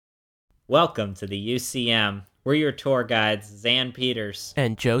Welcome to the UCM. We're your tour guides, Zan Peters.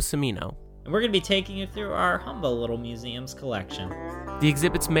 And Joe Cimino. And we're going to be taking you through our humble little museum's collection. The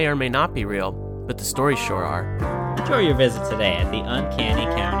exhibits may or may not be real, but the stories sure are. Enjoy your visit today at the Uncanny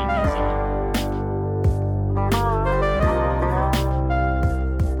County Museum.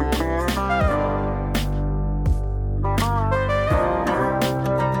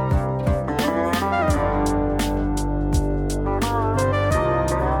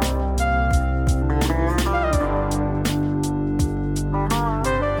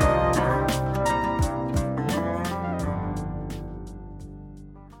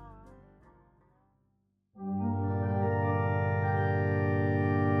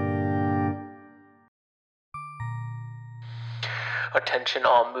 Attention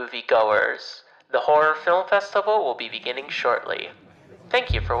all moviegoers. The Horror Film Festival will be beginning shortly.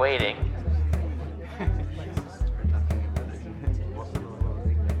 Thank you for waiting.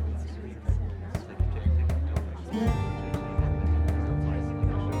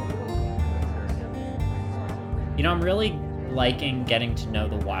 I'm really liking getting to know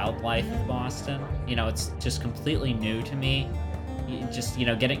the wildlife of Boston. It's just completely new to me.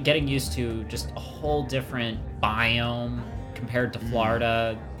 Getting used to just a whole different biome compared to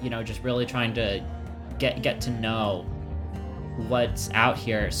Florida, just really trying to get to know what's out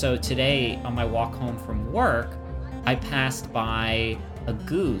here. So today, on my walk home from work, I passed by a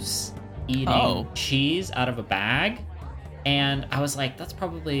goose eating cheese out of a bag. And I was like, that's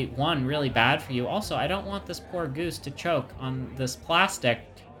probably, one, really bad for you. Also, I don't want this poor goose to choke on this plastic.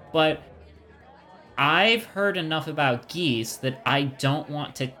 But I've heard enough about geese that I don't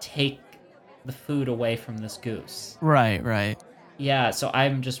want to take the food away from this goose. Right. Yeah, so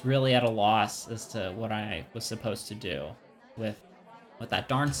I'm just really at a loss as to what I was supposed to do with that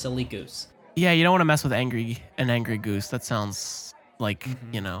darn silly goose. Yeah, you don't want to mess with an angry goose. That sounds like,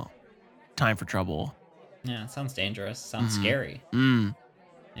 time for trouble. Yeah, it sounds dangerous. Sounds scary.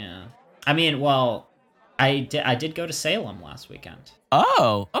 Yeah. I did go to Salem last weekend.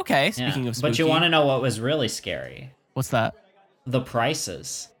 Oh, okay. Speaking of spooky. But you want to know what was really scary? What's that? The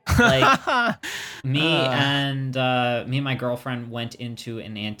prices. Like me and my girlfriend went into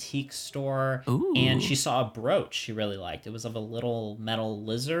an antique store. Ooh. And she saw a brooch she really liked. It was of a little metal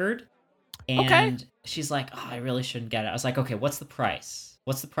lizard. And she's like, "Oh, I really shouldn't get it." I was like, "Okay, what's the price?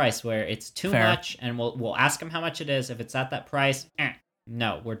 What's the price where it's too Fair. much and we'll ask him how much it is. If it's at that price,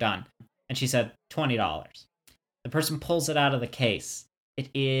 no, we're done." And she said $20. The person pulls it out of the case. It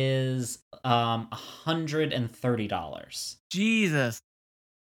is $130. Jesus.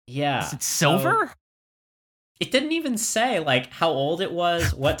 Yeah. Is it silver? So it didn't even say like how old it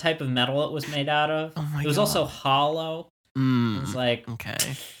was, what type of metal it was made out of. Oh my It was God. also hollow. It was like, okay.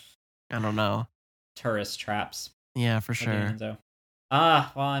 I don't know. Tourist traps. Yeah, for What are you sure. gonna do?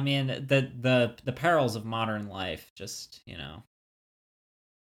 The perils of modern life, just,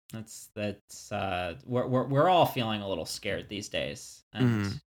 we're all feeling a little scared these days.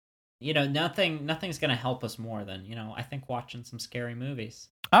 And nothing's gonna help us more than, I think watching some scary movies.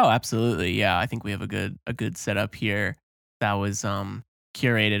 Oh, absolutely. Yeah, I think we have a good setup here that was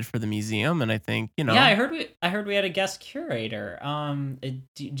curated for the museum, and I think, Yeah, I heard we had a guest curator.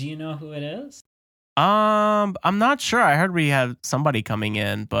 Do you know who it is? I'm not sure. I heard we have somebody coming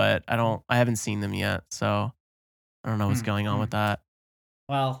in, but I haven't seen them yet, so I don't know what's going on with that.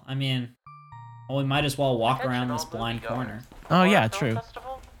 Well, we might as well walk around this blind corner. Oh yeah, true.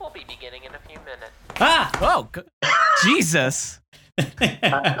 Festival will be beginning in a few minutes. Oh, Jesus.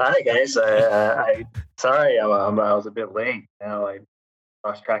 Hi guys. Sorry, I was a bit late. I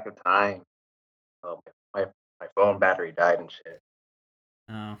lost track of time. My phone battery died and shit.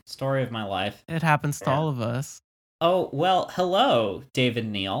 Oh, story of my life. It happens to all of us. Oh, well, hello, David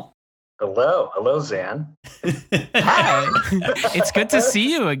Neal. Hello, Zan. Hi. It's good to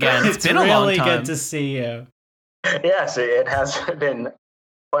see you again. It's been a long really time. good to see you. Yes, it has been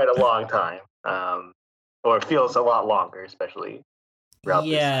quite a long time. Or it feels a lot longer, especially throughout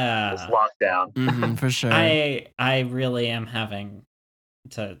this lockdown. For sure. I really am having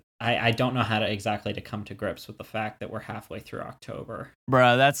to. I don't know how to exactly to come to grips with the fact that we're halfway through October.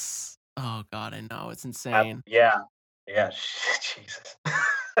 Bruh, that's... Oh, God, I know. It's insane. Yeah. Jesus.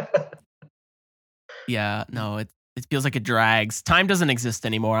 Yeah, no, it feels like it drags. Time doesn't exist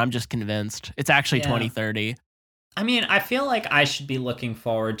anymore. I'm just convinced. It's actually 2030. I feel like I should be looking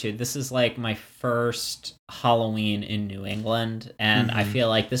forward to... This is like my first Halloween in New England, and I feel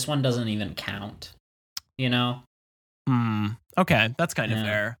like this one doesn't even count. Okay, that's kind of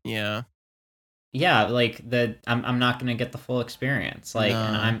fair. Yeah. yeah, like I'm not gonna get the full experience. Like,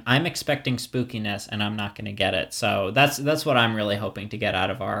 and I'm expecting spookiness, and I'm not gonna get it. So that's what I'm really hoping to get out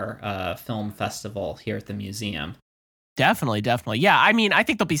of our film festival here at the museum. Definitely. Yeah, I mean, I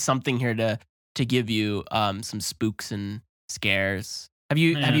think there'll be something here to give you some spooks and scares. Have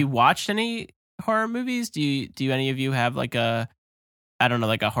you watched any horror movies? Do any of you have like a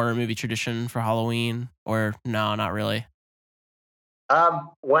horror movie tradition for Halloween, or no, not really?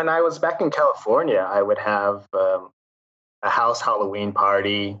 When I was back in California, I would have a house Halloween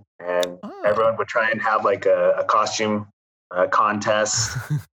party, and everyone would try and have like a costume contest.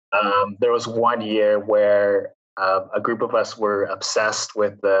 There was one year where a group of us were obsessed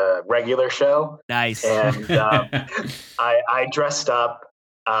with the regular show. Nice. And I dressed up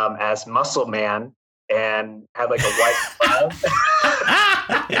as Muscle Man and had like a white glove.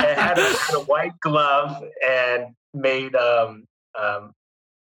 And had a white glove and made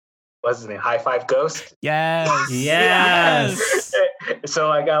what's his name? High Five Ghost. Yes. So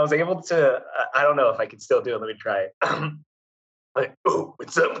like I was able to. I don't know if I can still do it. Let me try it. Like, oh,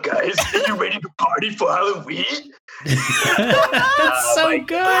 what's up, guys? Are you ready to party for Halloween? That's so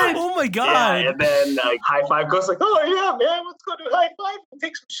good. Oh my god! Yeah, and then like High Five goes like, oh yeah, man, let's go do High Five and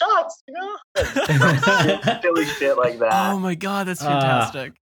take some shots, you know? Silly shit like that. Oh my god, that's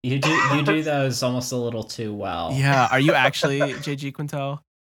fantastic. You do those almost a little too well. Yeah, are you actually JG Quintel?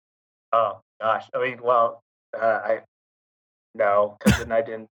 Oh gosh, I mean, well, no, because then I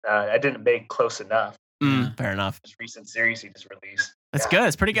didn't make close enough. Fair enough. This recent series he just released. That's good.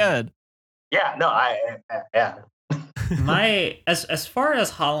 It's pretty good. Yeah. No. Yeah. As far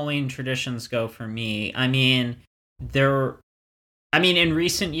as Halloween traditions go for me, I mean, in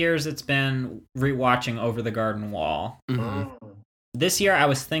recent years it's been rewatching Over the Garden Wall. Mm-hmm. This year I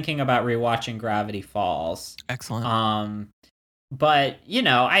was thinking about rewatching Gravity Falls. Excellent. But you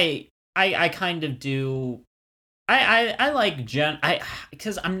know, I kind of do. I like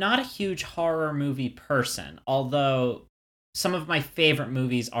because I'm not a huge horror movie person, although some of my favorite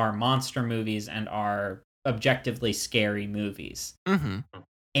movies are monster movies and are objectively scary movies. Mm-hmm.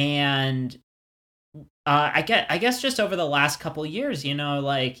 And I guess just over the last couple years, you know,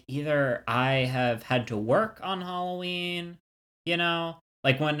 like either I have had to work on Halloween, you know,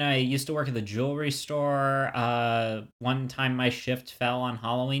 like when I used to work at the jewelry store, one time my shift fell on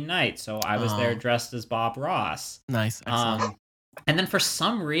Halloween night, so I was there dressed as Bob Ross. Nice, excellent. And then for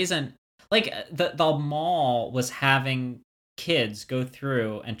some reason, like the mall was having kids go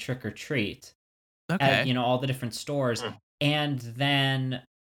through and trick or treat at, you know, all the different stores, and then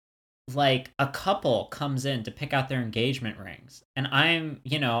like a couple comes in to pick out their engagement rings, and I'm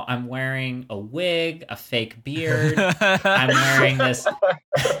wearing a wig, a fake beard. I'm wearing this.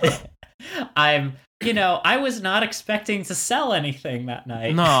 I was not expecting to sell anything that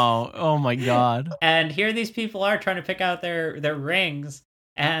night. No. Oh my god. And here these people are trying to pick out their rings,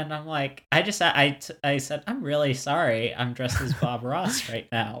 and I'm like, I said, I'm really sorry. I'm dressed as Bob Ross right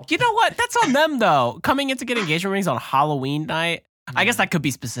now. You know what? That's on them though. Coming in to get engagement rings on Halloween night. I guess that could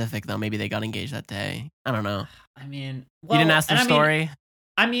be specific, though. Maybe they got engaged that day. I don't know. I mean, you didn't ask their story?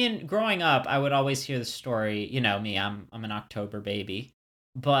 I mean, growing up, I would always hear the story. You know me, I'm an October baby.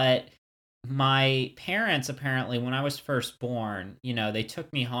 But my parents, apparently, when I was first born, you know, they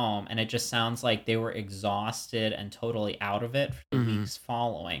took me home, and it just sounds like they were exhausted and totally out of it for the weeks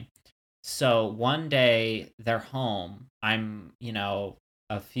following. So one day, they're home. I'm, you know,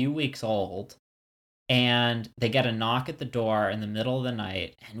 a few weeks old. And they get a knock at the door in the middle of the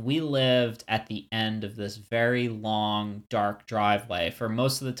night, and we lived at the end of this very long, dark driveway. For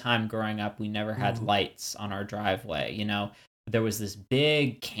most of the time growing up, we never had lights on our driveway. You know, there was this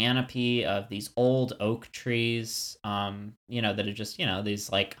big canopy of these old oak trees, you know, that had just, you know,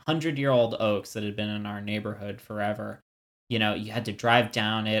 these like 100-year-old oaks that had been in our neighborhood forever. You know, you had to drive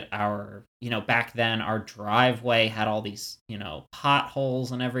down it. Back then, our driveway had all these, you know,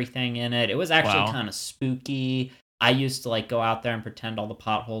 potholes and everything in it. It was actually kind of spooky. I used to like go out there and pretend all the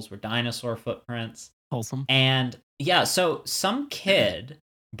potholes were dinosaur footprints. Wholesome. And yeah, so some little kid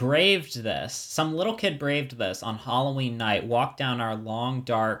braved this on Halloween night, walked down our long,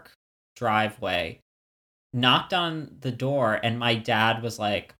 dark driveway, knocked on the door, and my dad was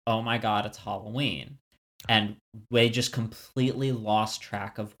like, oh my God, it's Halloween. And they just completely lost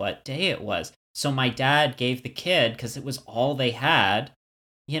track of what day it was. So my dad gave the kid, because it was all they had,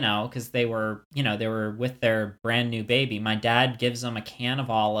 you know, because they were with their brand new baby. My dad gives them a can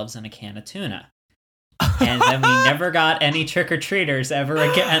of olives and a can of tuna. And then we never got any trick-or-treaters ever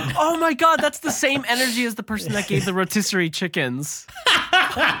again. Oh my God, that's the same energy as the person that gave the rotisserie chickens.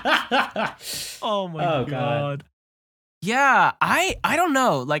 Oh my God. Yeah, I don't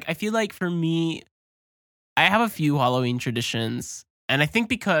know. Like, I feel like for me, I have a few Halloween traditions. And I think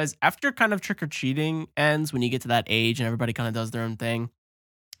because after kind of trick-or-treating ends, when you get to that age and everybody kind of does their own thing,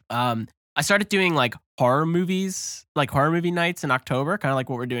 I started doing like horror movies, like horror movie nights in October, kind of like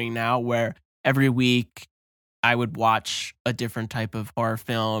what we're doing now, where every week I would watch a different type of horror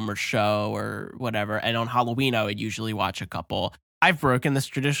film or show or whatever. And on Halloween, I would usually watch a couple. I've broken this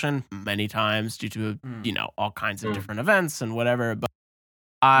tradition many times due to, all kinds of different events and whatever. But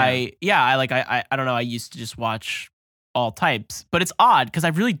I don't know. I used to just watch all types, but it's odd because I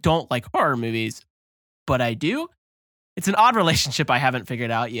really don't like horror movies, but I do. It's an odd relationship I haven't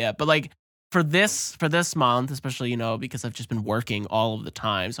figured out yet. But like for this month, especially, because I've just been working all of the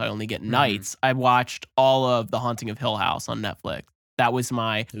time, so I only get nights. I watched all of The Haunting of Hill House on Netflix. That was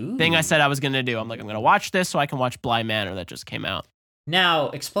my thing I said I was going to do. I'm like, I'm going to watch this so I can watch Bly Manor that just came out. Now,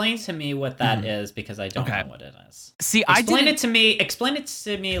 explain to me what that is, because I don't know what it is. See, Explain it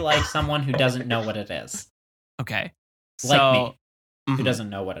to me like someone who doesn't know what it is. Okay. Like me, who doesn't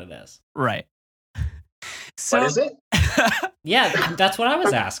know what it is. Right. So, what is it? Yeah, that's what I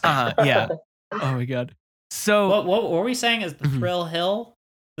was asking. Yeah. Oh my God. So what were we saying is the Thrill Hill?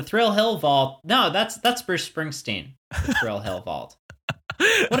 The Thrill Hill Vault. No, that's Bruce Springsteen. The Thrill Hill Vault.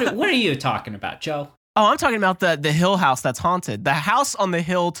 What are you talking about, Joe? Oh, I'm talking about the hill house that's haunted. The house on the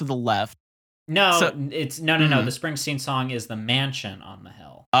hill to the left. No, it's no. The Springsteen song is The Mansion on the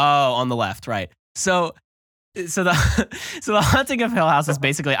Hill. Oh, on the left, right. So the Haunting of Hill House is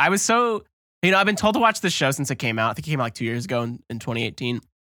basically, I was so, I've been told to watch this show since it came out. I think it came out like 2 years ago in 2018.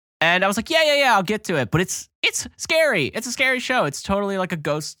 And I was like, yeah, I'll get to it. But it's scary. It's a scary show. It's totally like a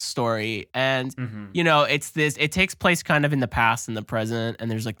ghost story. And, it takes place kind of in the past and the present.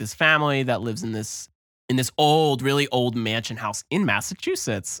 And there's like this family that lives in this old, really old mansion house in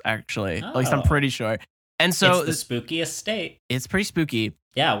Massachusetts, actually. At least I'm pretty sure. And so it's the spookiest state. It's pretty spooky.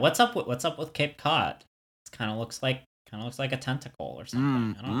 Yeah, what's up with Cape Cod? It kind of looks like a tentacle or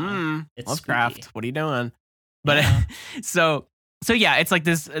something. I don't know. It's Lovecraft. What are you doing? But so yeah, it's like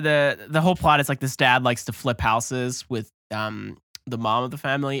this. The whole plot is like this dad likes to flip houses with the mom of the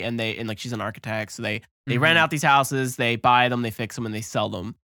family, and she's an architect, so they rent out these houses, they buy them, they fix them, and they sell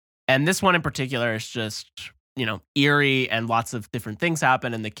them. And this one in particular is just eerie, and lots of different things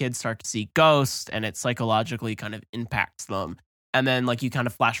happen, and the kids start to see ghosts, and it psychologically kind of impacts them. And then like you kind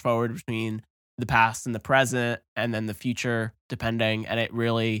of flash forward between the past and the present, and then the future, depending, and it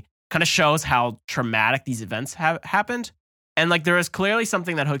really kind of shows how traumatic these events have happened. And like there is clearly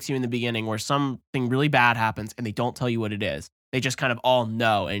something that hooks you in the beginning where something really bad happens and they don't tell you what it is. They just kind of all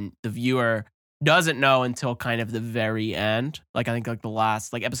know, and the viewer doesn't know until kind of the very end. Like I think like the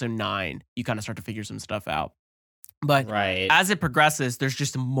last, like episode 9, you kind of start to figure some stuff out. But as it progresses, there's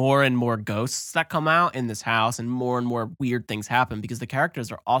just more and more ghosts that come out in this house, and more weird things happen because the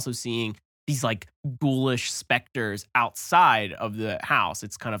characters are also seeing these like ghoulish specters outside of the house.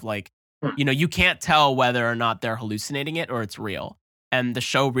 It's kind of like, you can't tell whether or not they're hallucinating it or it's real. And the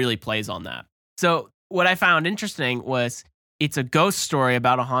show really plays on that. So what I found interesting was it's a ghost story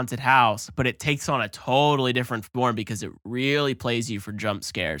about a haunted house, but it takes on a totally different form because it really plays you for jump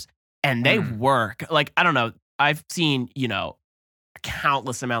scares. And they work. Like, I don't know. I've seen,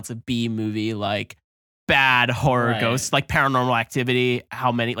 countless amounts of B movie, like bad horror ghosts, like Paranormal Activity.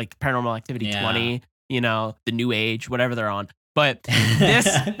 How many? Like Paranormal Activity 20, The New Age, whatever they're on. But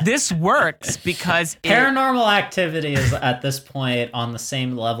this works because Paranormal Activity is at this point on the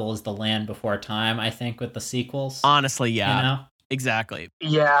same level as The Land Before Time, I think, with the sequels. Honestly, yeah. Exactly.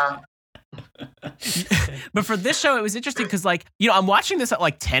 Yeah. But for this show, it was interesting because, like, I'm watching this at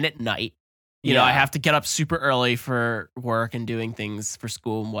like 10 at night. I have to get up super early for work and doing things for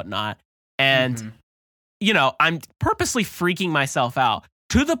school and whatnot. And, I'm purposely freaking myself out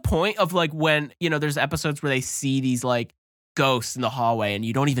to the point of like when, there's episodes where they see these like ghosts in the hallway and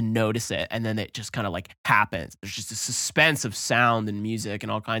you don't even notice it. And then it just kind of like happens. There's just a suspense of sound and music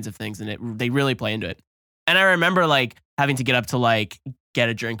and all kinds of things. And they really play into it. And I remember like having to get up to like get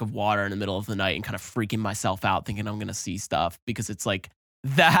a drink of water in the middle of the night and kind of freaking myself out thinking I'm going to see stuff because it's like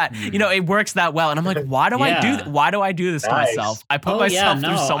that, it works that well. And I'm like, why do I do that? Why do I do this to myself? I put myself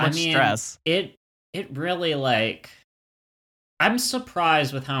through so much stress. It really like, I'm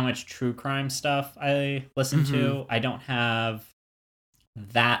surprised with how much true crime stuff I listen to. I don't have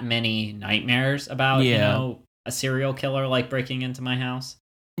that many nightmares about, a serial killer like breaking into my house.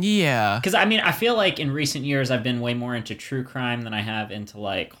 Yeah. Because I feel like in recent years I've been way more into true crime than I have into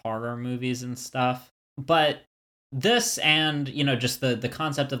like horror movies and stuff. But this and, just the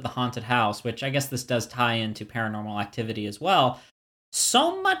concept of the haunted house, which I guess this does tie into Paranormal Activity as well.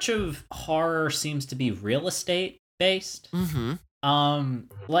 So much of horror seems to be real estate based.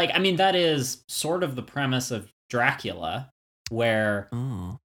 Like, I mean, that is sort of the premise of Dracula, where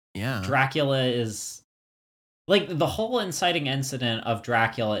Dracula is like the whole inciting incident of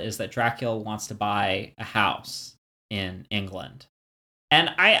Dracula is that Dracula wants to buy a house in England. And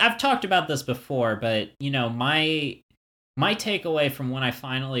I've talked about this before, but my takeaway from when I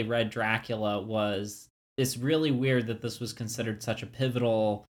finally read Dracula was it's really weird that this was considered such a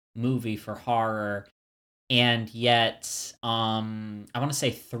pivotal movie for horror, and yet I want to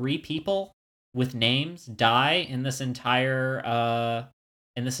say 3 people with names die in this entire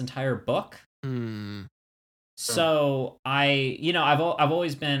book. So I've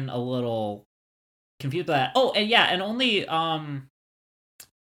always been a little confused by that. Oh, and and only I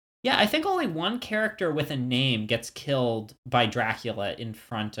think only one character with a name gets killed by Dracula in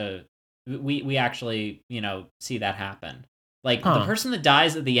front of we actually, see that happen. Like the person that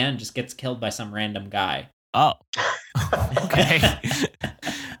dies at the end just gets killed by some random guy. Oh. Okay.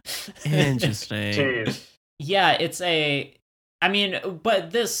 Interesting. Jeez. Yeah,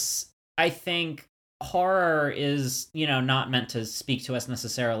 but this, I think horror is, not meant to speak to us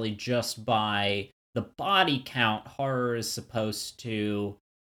necessarily just by the body count. Horror is supposed to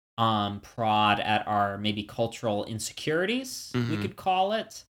prod at our maybe cultural insecurities, we could call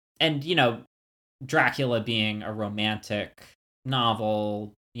it. And, Dracula being a romantic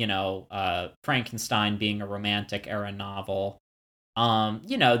novel, Frankenstein being a romantic era novel,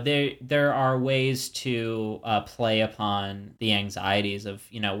 there are ways to play upon the anxieties of,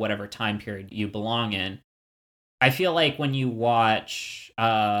 whatever time period you belong in. I feel like when you watch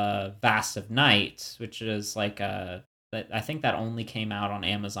Vast of Night, which is like I think that only came out on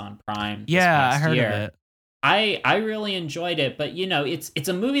Amazon Prime this past I heard year. of it. I really enjoyed it, but it's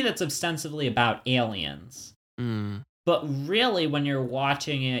a movie that's ostensibly about aliens. But really, when you're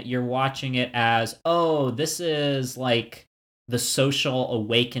watching it as, oh, this is like the social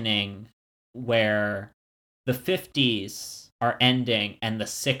awakening where the 50s are ending and the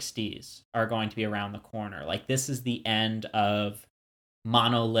 60s are going to be around the corner. Like, this is the end of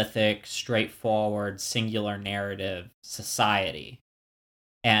monolithic, straightforward, singular narrative society.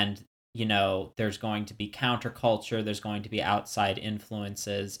 And, there's going to be counterculture, there's going to be outside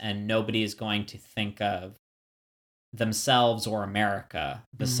influences, and nobody is going to think of themselves or America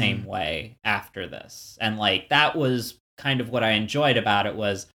the same way after this. And like that was kind of what I enjoyed about it,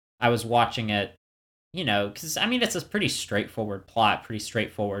 was I was watching it, because I mean it's a pretty straightforward plot, pretty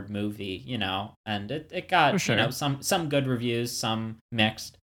straightforward movie, and it got some good reviews, some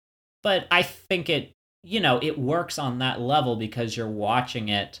mixed, but I think it it works on that level because you're watching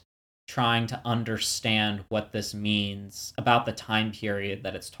it trying to understand what this means about the time period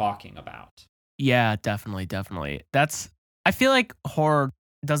that it's talking about. Yeah, definitely. I feel like horror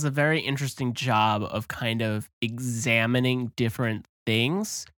does a very interesting job of kind of examining different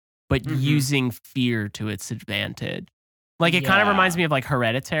things, but using fear to its advantage. Like it kind of reminds me of like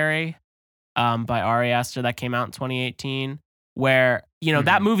Hereditary by Ari Aster that came out in 2018, where,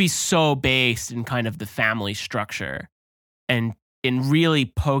 that movie's so based in kind of the family structure and in really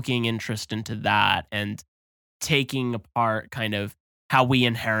poking interest into that and taking apart kind of how we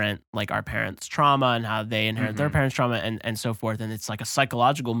inherit like our parents' trauma and how they inherit their parents' trauma and so forth. And it's like a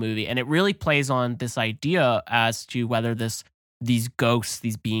psychological movie. And it really plays on this idea as to whether these ghosts,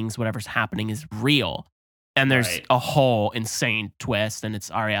 these beings, whatever's happening is real. And there's a whole insane twist. And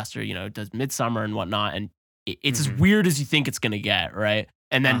it's Ari Aster, does Midsummer and whatnot. And it's as weird as you think it's going to get, right?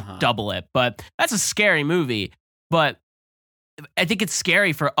 And then double it. But that's a scary movie. But I think it's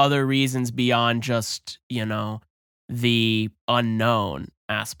scary for other reasons beyond just, the unknown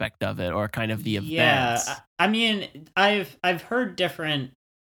aspect of it or kind of the events. Yeah, I mean, I've heard different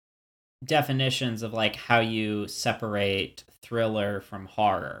definitions of like how you separate thriller from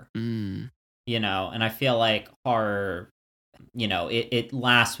horror. And I feel like horror, it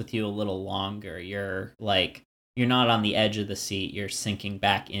lasts with you a little longer. You're not on the edge of the seat, you're sinking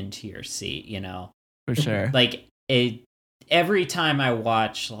back into your seat, For sure. Like every time I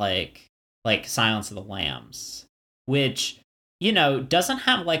watch like Silence of the Lambs, which, doesn't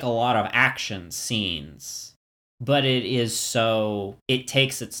have like a lot of action scenes, but it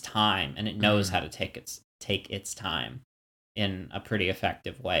takes its time and it knows how to take its time in a pretty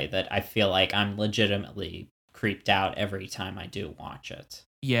effective way that I feel like I'm legitimately creeped out every time I do watch it.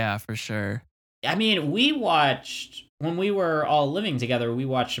 Yeah, for sure. I mean, when we were all living together, we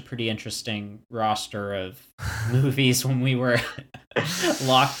watched a pretty interesting roster of movies when we were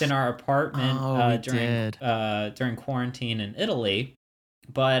locked in our apartment during quarantine in Italy.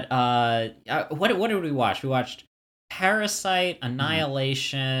 But what did we watch? We watched Parasite,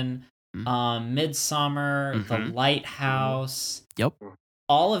 Annihilation, Midsummer, The Lighthouse. Yep.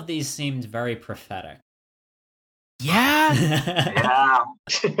 All of these seemed very prophetic. Yeah.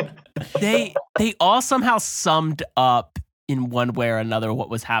 They all somehow summed up in one way or another what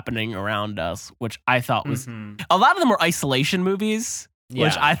was happening around us, which I thought was a lot of them were isolation movies,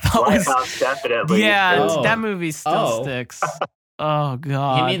 which I thought Lighthouse, definitely. that movie still sticks. Oh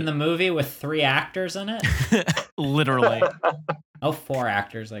god. You mean the movie with 3 actors in it? Literally. 4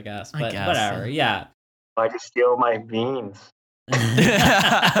 actors, I guess. But guess, whatever. Yeah. I just steal my beans.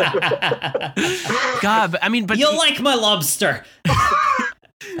 God, but you'll like my lobster.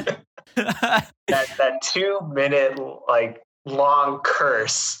 that 2-minute long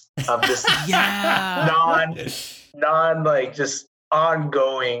curse of just non just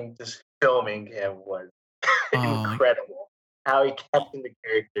ongoing just filming him was incredible. How he kept in the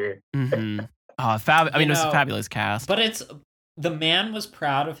character. It was a fabulous cast. But the man was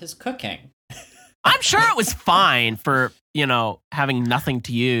proud of his cooking. I'm sure it was fine for, having nothing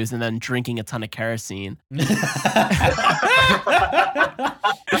to use and then drinking a ton of kerosene.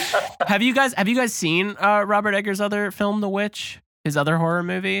 Have you guys seen Robert Eggers' other film, The Witch? His other horror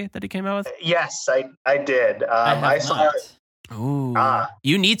movie that he came out with? Yes, I did. I saw it. Ooh.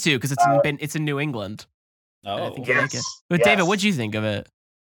 You need to, because it's in New England. Oh, I think you like it. But David, what'd you think of it?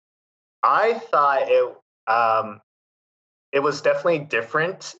 I thought it was definitely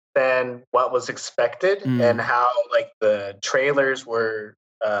different than what was expected, and how the trailers were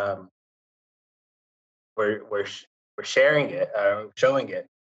sharing it, showing it.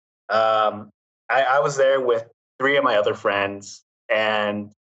 I was there with 3 of my other friends,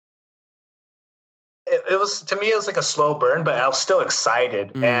 and it was, to me, it was like a slow burn, but I was still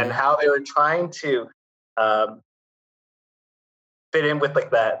excited, and how they were trying to fit in with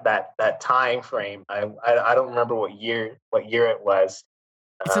that time frame. I don't remember what year it was.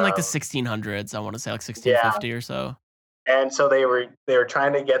 It's in the 1600s. I want to say 1650 or so. And so they were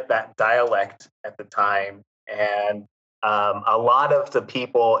trying to get that dialect at the time, and a lot of the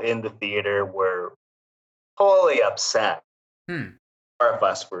people in the theater were totally upset. Part of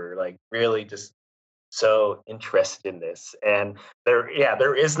us were really just so interested in this, and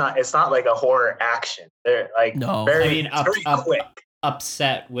it's not like a horror action. They're very quick.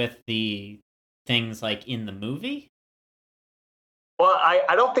 Upset with the things in the movie. Well,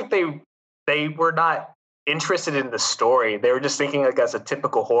 I don't think they were not interested in the story. They were just thinking as a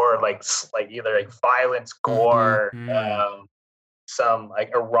typical horror, either violence, gore, some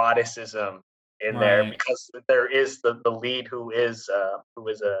eroticism in there, because there is the lead who is an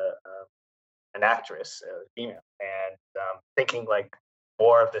actress, a female, and thinking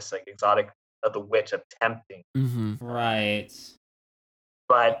more of this exotic of the witch of tempting, right?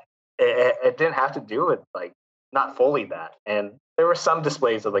 But it didn't have to do with not fully that, and there were some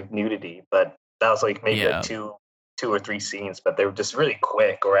displays of nudity, but that was maybe 2 or 3 scenes, but they were just really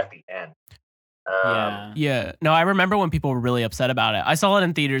quick or at the end. No, I remember when people were really upset about it. I saw it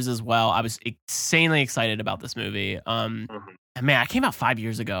in theaters as well. I was insanely excited about this movie. And man, it came out 5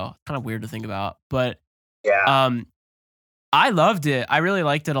 years ago. Kind of weird to think about, but I loved it. I really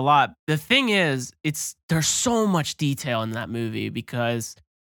liked it a lot. The thing is, there's so much detail in that movie because,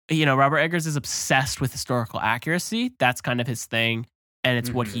 Robert Eggers is obsessed with historical accuracy. That's kind of his thing, and it's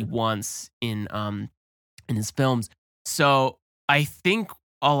what he wants in his films. So I think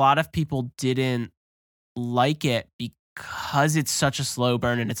a lot of people didn't like it because it's such a slow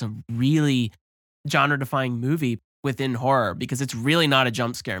burn, and it's a really genre-defying movie within horror, because it's really not a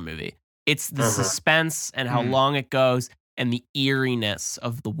jump scare movie. It's the suspense and how long it goes, and the eeriness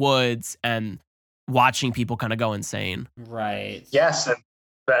of the woods and watching people kind of go insane. Right. Yes, and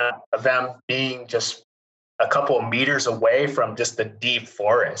them being just a couple of meters away from just the deep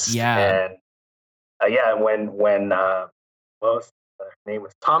forest. Yeah. And when what was her name,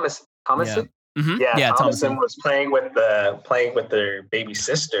 was Thomason? Yeah, Thomason was playing with their baby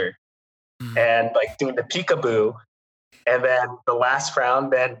sister, and doing the peekaboo, and then the last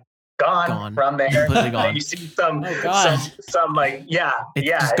round, then gone from there. Completely gone. And you see some gone.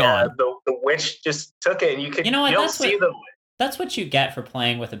 The witch just took it, and you know what, you don't see the. That's what you get for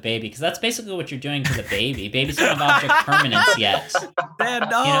playing with a baby, because that's basically what you're doing to the baby. Babies don't have object permanence yet. Man,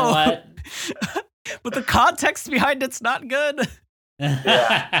 no. You know what? But the context behind it's not good.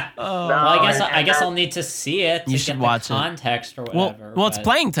 Yeah. Well, I guess I'll need to see it. You should watch the context or whatever. Well, it's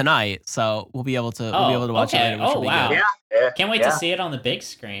playing tonight, so we'll be able to watch it later. Oh, wow. Yeah. Can't wait to see it on the big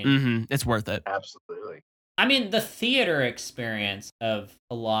screen. It's worth it. Absolutely. I mean, the theater experience of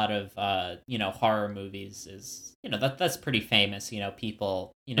a lot of horror movies is that's pretty famous.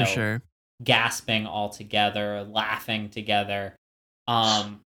 People for sure gasping all together, laughing together.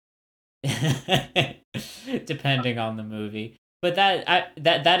 depending on the movie. But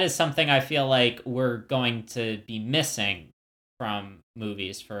that is something I feel like we're going to be missing from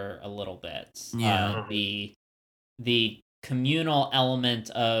movies for a little bit. Yeah. The communal element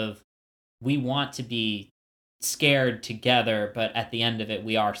of we want to be scared together, but at the end of it,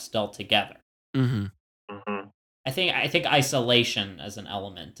 we are still together. Mm-hmm. Mm-hmm. I think isolation as an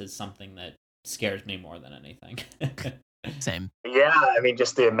element is something that scares me more than anything. Same. Yeah, I mean,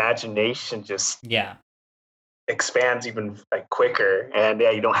 just the imagination just Yeah. expands even like quicker, and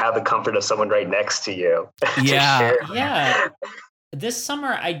you don't have the comfort of someone right next to you. to Yeah. share. Yeah. This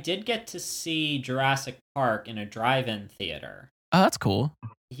summer, I did get to see Jurassic Park in a drive-in theater. Oh, that's cool.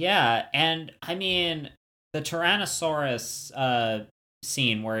 Yeah, and I mean, the Tyrannosaurus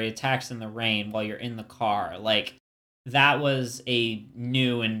scene where he attacks in the rain while you're in the car, like, that was a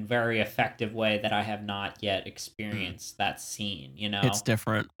new and very effective way that I have not yet experienced that scene, you know? It's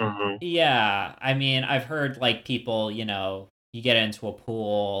different. Mm-hmm. Yeah, I mean, I've heard, like, people, you get into a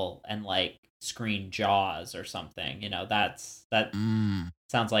pool and, like, screen Jaws or something, that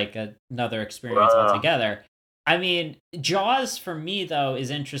sounds like another experience altogether. I mean, Jaws for me though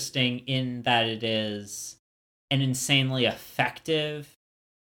is interesting in that it is an insanely effective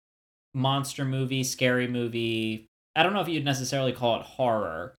monster movie, scary movie. I don't know if you'd necessarily call it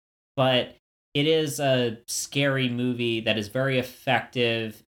horror, but it is a scary movie that is very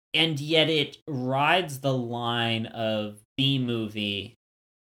effective, and yet it rides the line of B movie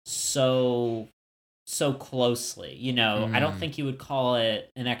so closely. I don't think you would call it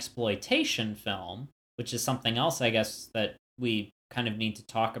an exploitation film, which is something else I guess that we kind of need to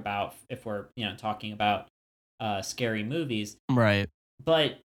talk about if we're talking about scary movies. Right.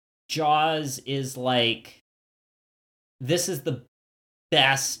 But Jaws is like, this is the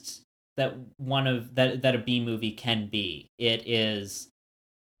best that that a B movie can be. It is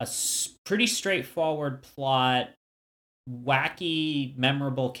a pretty straightforward plot, wacky,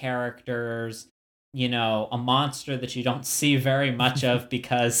 memorable characters, a monster that you don't see very much of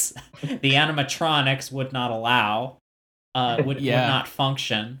because the animatronics would not allow, would not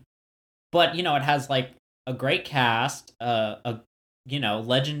function. But, it has like a great cast, a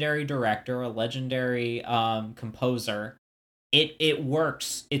legendary director, a legendary composer. It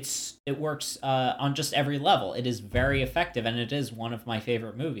works. It works on just every level. It is very effective, and it is one of my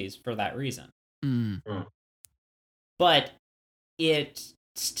favorite movies for that reason. But it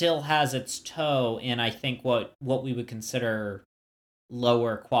still has its toe in, I think, what we would consider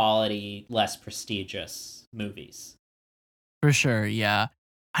lower quality, less prestigious movies. For sure, yeah.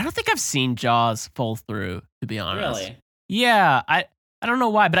 I don't think I've seen Jaws full through, to be honest. Really? Yeah, I don't know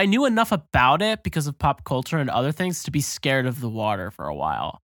why, but I knew enough about it because of pop culture and other things to be scared of the water for a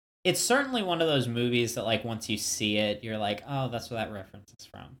while. It's certainly one of those movies that, like, once you see it, you're like, oh, that's where that reference is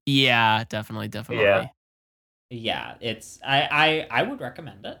from. Yeah, definitely. Yeah, it's I would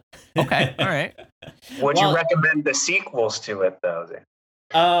recommend it. Okay, all right. Would you recommend the sequels to it though?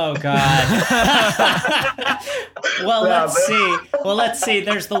 Oh God. Let's see.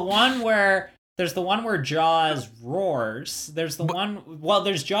 There's the one where Jaws roars. There's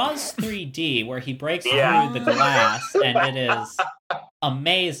Jaws 3D where he breaks through the glass, and it is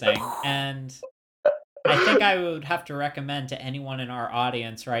amazing. And I think I would have to recommend to anyone in our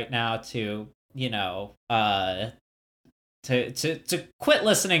audience right now to to quit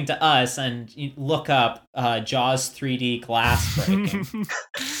listening to us and look up Jaws 3D glass breaking.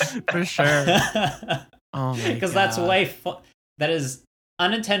 For sure. Oh my God. Because that's that is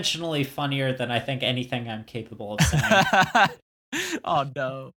unintentionally funnier than I think anything I'm capable of saying. Oh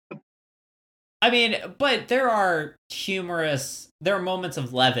no. I mean, but there are moments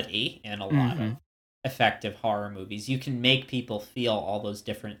of levity in a lot of effective horror movies. You can make people feel all those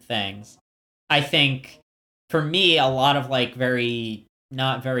different things. I think for me, a lot of like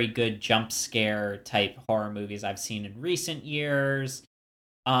not very good jump scare type horror movies I've seen in recent years,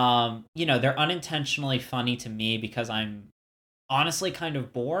 they're unintentionally funny to me because I'm honestly kind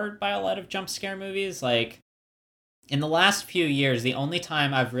of bored by a lot of jump scare movies. Like, in the last few years, the only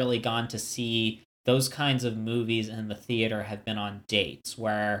time I've really gone to see those kinds of movies in the theater have been on dates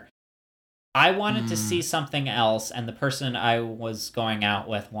where I wanted to see something else, and the person I was going out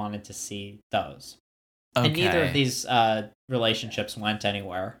with wanted to see those. Okay. And neither of these relationships went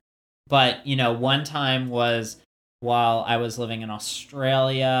anywhere. But, one time was while I was living in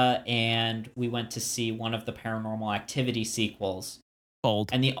Australia, and we went to see one of the Paranormal Activity sequels. Bold.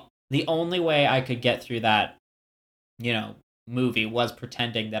 And the only way I could get through that, movie was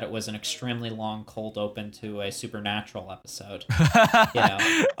pretending that it was an extremely long cold open to a Supernatural episode.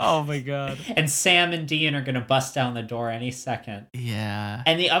 Oh my god. And Sam and Dean are gonna bust down the door any second. Yeah.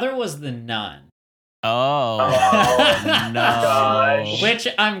 And the other was The Nun. Oh no. Gosh. Which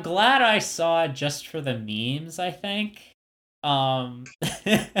I'm glad I saw just for the memes, I think. Yeah.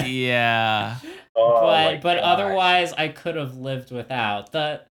 But otherwise I could have lived without.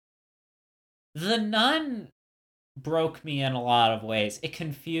 The Nun broke me in a lot of ways. It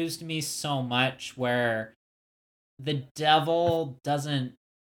confused me so much where the devil doesn't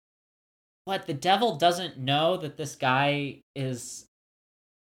know that this guy is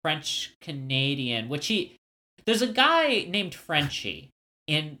French Canadian, there's a guy named Frenchie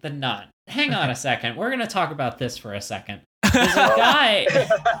in The Nun. Hang on a second. We're going to talk about this for a second. There's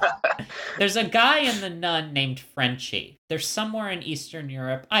a guy in The Nun named Frenchie. They're somewhere in Eastern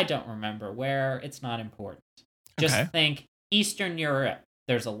Europe. I don't remember where. It's not important. Just think Eastern Europe.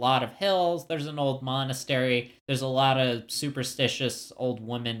 There's a lot of hills. There's an old monastery. There's a lot of superstitious old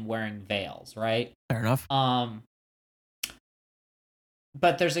women wearing veils, right? Fair enough.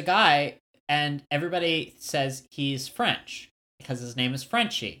 But there's a guy, and everybody says he's French because his name is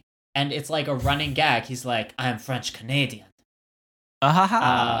Frenchie. And it's like a running gag. He's like, I am French Canadian.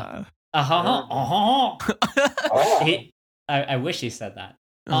 I wish he said that.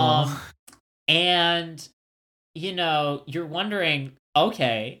 And, you're wondering,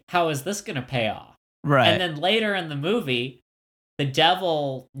 okay, how is this going to pay off? Right. And then later in the movie, the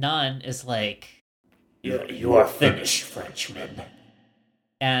devil nun is like, you are finished, Frenchman.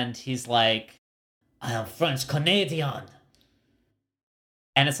 And he's like, I am French Canadian.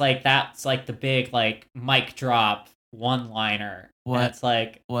 And it's like, that's like the big, like, mic drop one-liner. What? And it's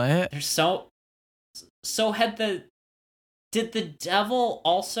like, what? There's so did the devil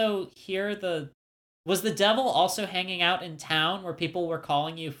also was the devil also hanging out in town where people were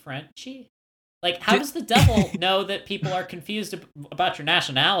calling you Frenchie? Like, how does the devil know that people are confused about your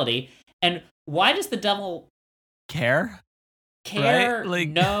nationality? And why does the devil care? Right? Like,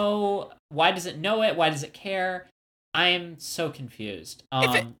 know? Why does it know it? Why does it care? I am so confused.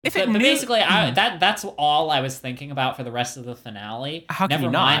 Basically, that's all I was thinking about for the rest of the finale. How can Never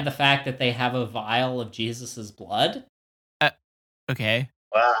you not? mind the fact that they have a vial of Jesus's blood. Okay.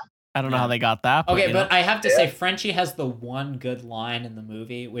 Wow. I don't know how they got that. But, Okay, but I have to say, Frenchie has the one good line in the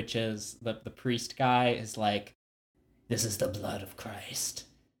movie, which is the priest guy is like, "This is the blood of Christ,"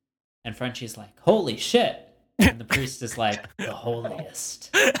 and Frenchie's like, "Holy shit!" And the priest is like, "The holiest."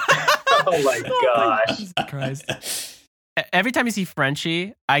 Oh my gosh. Jesus Christ. Every time you see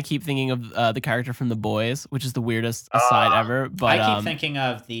Frenchie, I keep thinking of the character from The Boys, which is the weirdest aside ever. But I keep thinking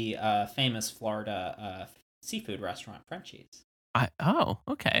of the famous Florida seafood restaurant, Frenchie's.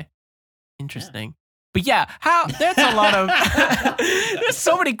 Okay. Interesting. Yeah. But yeah, there's a lot of, there's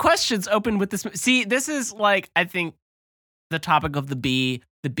so many questions open with this. See, this is like, I think, the topic of the B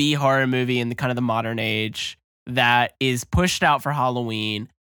horror movie in the kind of the modern age that is pushed out for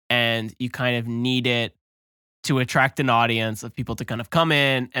Halloween, and you kind of need it to attract an audience of people to kind of come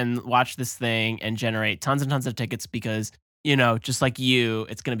in and watch this thing and generate tons and tons of tickets because, just like you,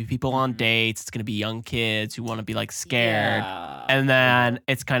 it's going to be people on dates. It's going to be young kids who want to be like scared. Yeah. And then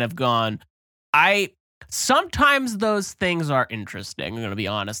it's kind of gone. Sometimes those things are interesting. I'm going to be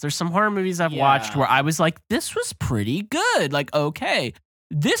honest. There's some horror movies I've watched where I was like, this was pretty good. Like, okay.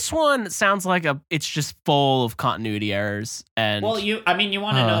 This one sounds like it's just full of continuity errors. And you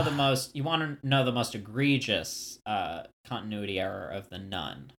want to know the most egregious continuity error of The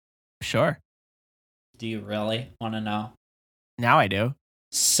Nun. Sure. Do you really want to know? Now I do.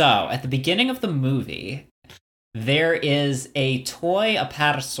 So, at the beginning of the movie, there is a toy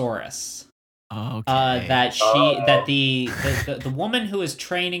Apatosaurus. Okay. That the woman who is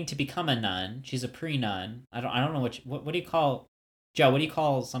training to become a nun, she's a pre-nun. I don't know what do you call, Joe? What do you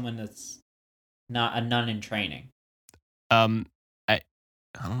call someone that's not a nun in training? I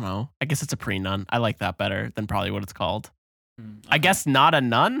don't know. I guess it's a pre-nun. I like that better than probably what it's called. Okay. I guess not a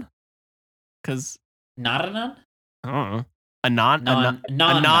nun, because not a nun. I don't know. A non-nun.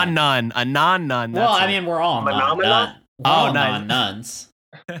 Well, I mean, we're all non-nuns.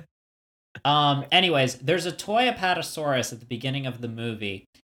 Anyways, there's a toy Apatosaurus at the beginning of the movie,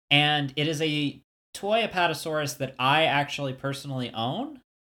 and it is a toy Apatosaurus that I actually personally own.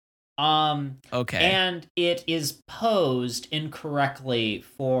 Okay. And it is posed incorrectly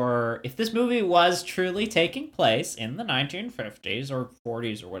for, if this movie was truly taking place in the 1950s or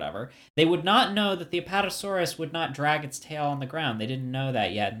 40s or whatever, they would not know that the Apatosaurus would not drag its tail on the ground. They didn't know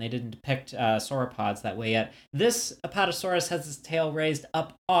that yet, and they didn't depict sauropods that way yet. This Apatosaurus has its tail raised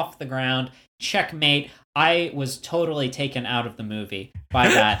up off the ground. Checkmate. I was totally taken out of the movie by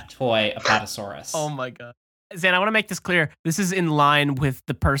that toy Apatosaurus. Oh my god. Zan, I want to make this clear. This is in line with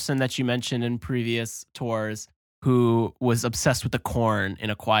the person that you mentioned in previous tours who was obsessed with the corn in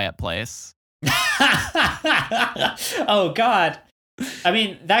A Quiet Place. Oh, God. I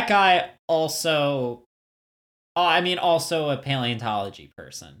mean, that guy also... also a paleontology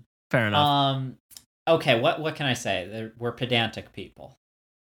person. Fair enough. Okay, what can I say? We're pedantic people.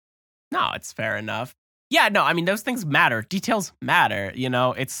 No, it's fair enough. Yeah, no, I mean, those things matter. Details matter,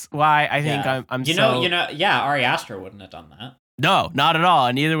 It's why I think I'm Ari Aster wouldn't have done that. No, not at all.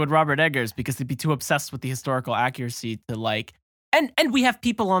 And neither would Robert Eggers, because they'd be too obsessed with the historical accuracy to and we have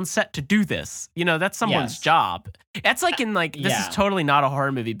people on set to do this. That's someone's job. That's this is totally not a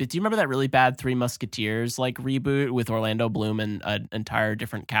horror movie, but do you remember that really bad Three Musketeers reboot with Orlando Bloom and an entire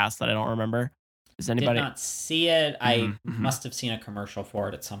different cast that I don't remember? Does anybody? Did not see it. I must have seen a commercial for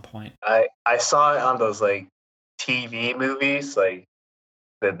it at some point. I saw it on those TV movies, the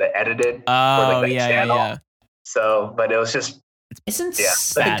edited. Oh, channel. yeah. So, but it was just. Isn't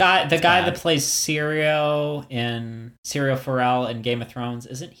the guy that plays Syrio Farrell in Game of Thrones?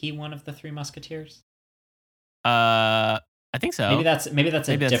 Isn't he one of the Three Musketeers? I think so. Maybe that's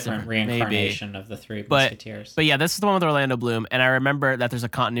a different reincarnation of the Three Musketeers. But yeah, this is the one with Orlando Bloom, and I remember that there's a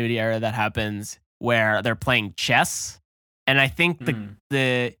continuity error that happens where they're playing chess, and I think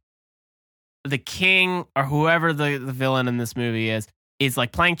the king or whoever the villain in this movie is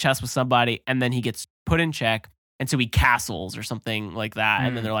playing chess with somebody, and then he gets put in check, and so he castles or something like that,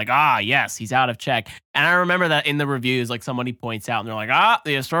 and then they're like, yes, he's out of check. And I remember that in the reviews, somebody points out, and they're like,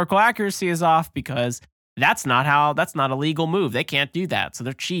 the historical accuracy is off because that's not a legal move. They can't do that. So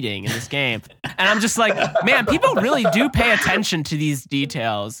they're cheating in this game. And I'm just like, man, people really do pay attention to these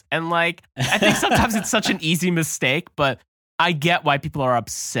details. And I think sometimes it's such an easy mistake, but I get why people are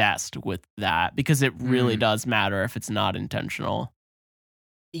obsessed with that because it really does matter if it's not intentional.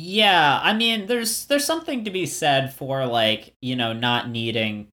 Yeah, I mean, there's something to be said for not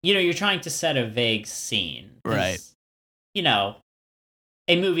needing, you're trying to set a vague scene. Right.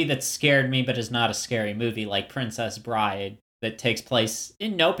 A movie that scared me but is not a scary movie like Princess Bride that takes place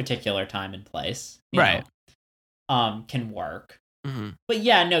in no particular time and place. Right. Can work. Mm-hmm. But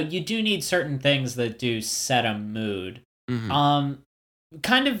yeah, no, you do need certain things that do set a mood. Mm-hmm.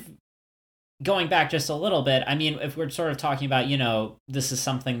 Kind of going back just a little bit, I mean, if we're sort of talking about, this is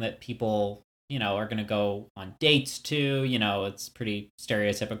something that people, are going to go on dates to, it's pretty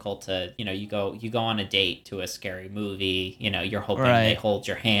stereotypical to, you go on a date to a scary movie, you're hoping they hold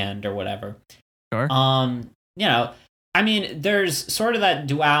your hand or whatever. Sure. I mean, there's sort of that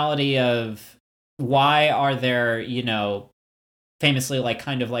duality of why are there, famously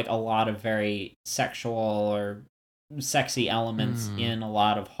kind of a lot of very sexual or sexy elements in a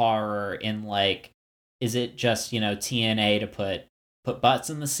lot of horror in is it just, TNA to put butts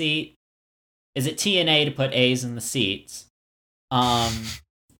in the seat? Is it TNA to put A's in the seats? Or,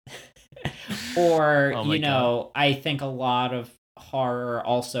 God. I think a lot of horror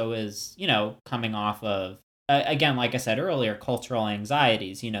also is, coming off of, again, like I said earlier, cultural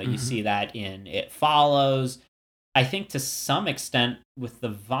anxieties. You see that in It Follows. I think to some extent with the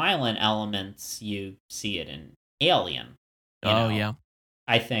violent elements, you see it in Alien. Yeah.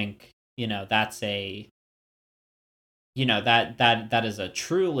 I think, that's a... that is a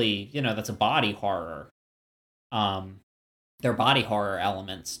truly, that's a body horror. There are body horror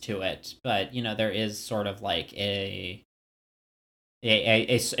elements to it, but there is sort of a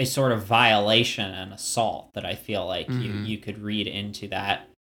sort of violation and assault that I feel like you could read into that.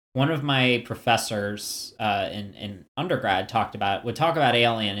 One of my professors in undergrad would talk about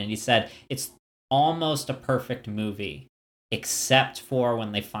Alien, and he said it's almost a perfect movie, except for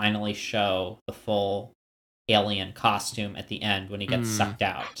when they finally show the full alien costume at the end when he gets sucked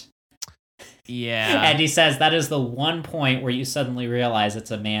out. Yeah. And he says that is the one point where you suddenly realize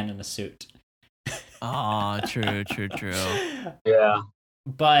it's a man in a suit. Oh, true. Yeah.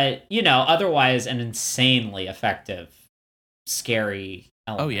 But, otherwise an insanely effective, scary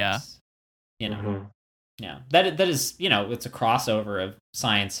element. Oh, yeah. Yeah. That is, it's a crossover of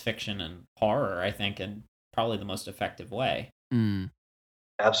science fiction and horror, I think, in probably the most effective way.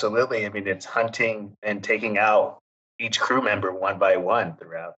 Absolutely. I mean, it's hunting and taking out each crew member one by one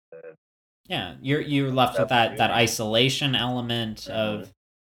throughout the... Yeah, you're left with that isolation element of,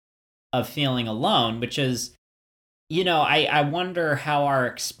 of feeling alone, which is, I wonder how our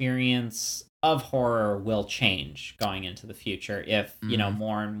experience of horror will change going into the future if,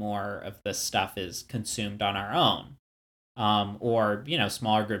 more and more of this stuff is consumed on our own. Or,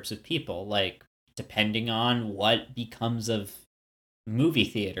 smaller groups of people, like, depending on what becomes of movie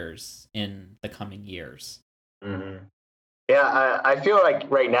theaters in the coming years. Mm-hmm. Yeah, I feel like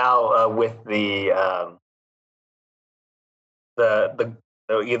right now with the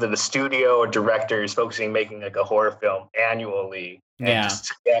either the studio or directors focusing making like a horror film annually, and just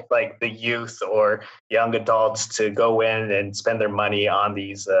to get like the youth or young adults to go in and spend their money on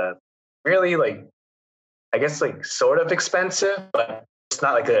these really, like, I guess, like, sort of expensive, but it's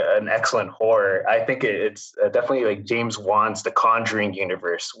not like an excellent horror. I think it's definitely like James Wan's The Conjuring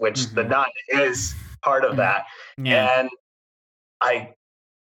universe, which The Nun is part of that. Yeah. And I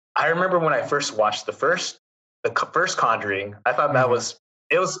remember when I first watched the first Conjuring, I thought that was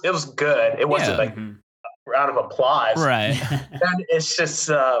it was good. It wasn't like a round of applause, right? And it's just,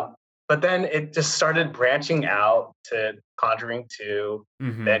 but then it just started branching out to Conjuring 2.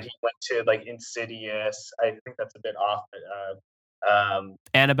 Then he went to like Insidious. I think that's a bit off, but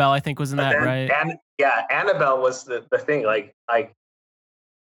Annabelle, I think, was in that, right? And yeah, Annabelle was the thing. Like I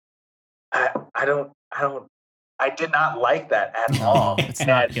did not like that at all. It's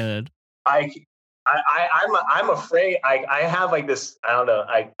not good. I'm afraid. I have like this, I don't know,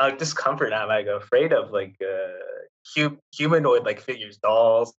 I discomfort. I'm like afraid of like humanoid like figures,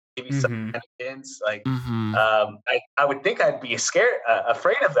 dolls, maybe some mannequins. Like I would think I'd be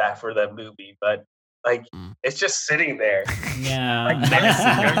afraid of that for the movie, but like it's just sitting there, like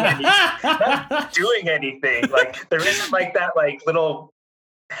menacing, not doing anything. Like there isn't like that like little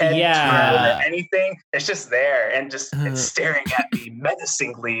head turn or anything. It's just there and just it's staring at me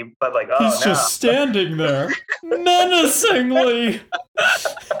menacingly, but like, oh, he's just standing there menacingly.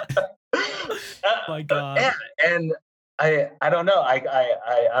 My God. And I don't know.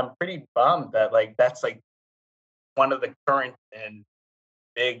 I'm pretty bummed that like that's like one of the current and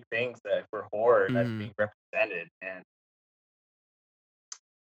big things that for horror that's being represented. And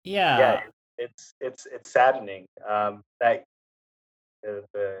it's saddening that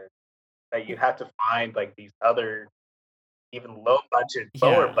that you have to find like these other even lower budget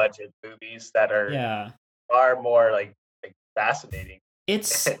movies that are far more like fascinating.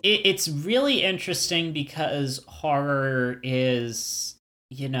 It's really interesting because horror is,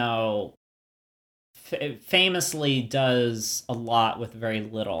 famously does a lot with very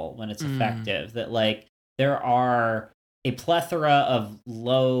little when it's effective. That like there are a plethora of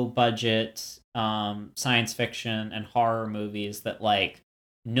low budget science fiction and horror movies that like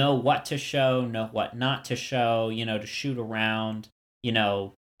know what to show, know what not to show, to shoot around,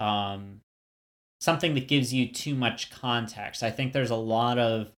 something that gives you too much context. I think there's a lot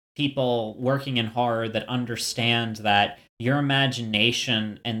of people working in horror that understand that your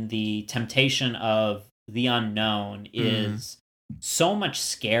imagination and the temptation of the unknown is so much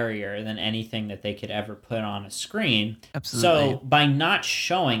scarier than anything that they could ever put on a screen. Absolutely. So by not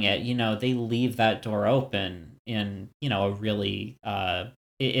showing it, they leave that door open in, a really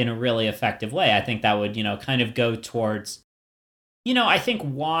effective way. I think that would, kind of go towards, I think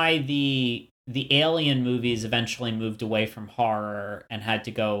why the Alien movies eventually moved away from horror and had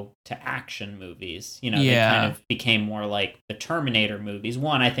to go to action movies. They kind of became more like the Terminator movies.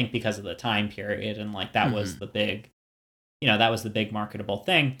 One, I think because of the time period and like that was the big, that was the big marketable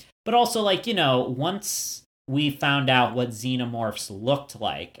thing. But also like, once we found out what xenomorphs looked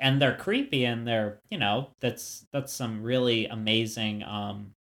like, and they're creepy and they're, that's some really amazing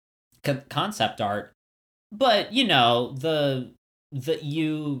concept art. But,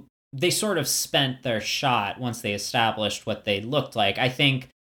 they sort of spent their shot once they established what they looked like. I think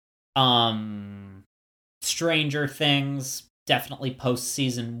Stranger Things, definitely post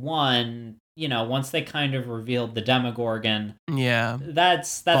season 1, once they kind of revealed the Demogorgon,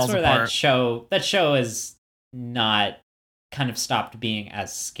 that's where apart. that show is not kind of stopped being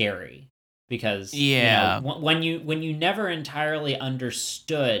as scary because when you never entirely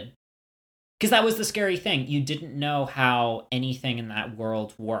understood. Because that was the scary thing. You didn't know how anything in that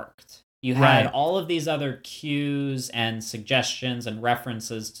world worked. You had all of these other cues and suggestions and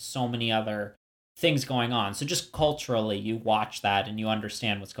references to so many other things going on. So just culturally, you watch that and you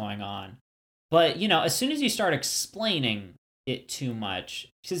understand what's going on. But, as soon as you start explaining it too much,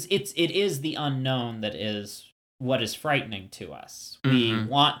 because it is the unknown that is what is frightening to us. We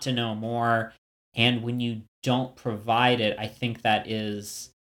want to know more. And when you don't provide it, I think that is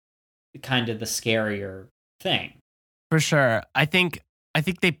kind of the scarier thing. For sure. I think I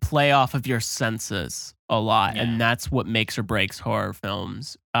think they play off of your senses a lot, Yeah. and that's what makes or breaks horror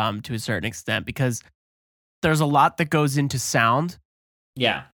films to a certain extent, because there's a lot that goes into sound.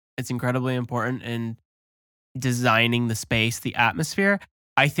 Yeah. It's incredibly important in designing the space, the atmosphere.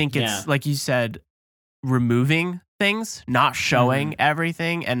 I think it's, like you said, removing things, not showing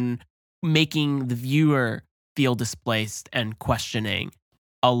everything, and making the viewer feel displaced and questioning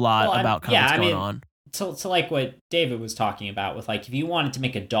a lot about kind of what's going on. So like what David was talking about with, like, if you wanted to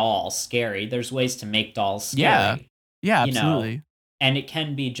make a doll scary, there's ways to make dolls scary. Yeah, absolutely. You know? And it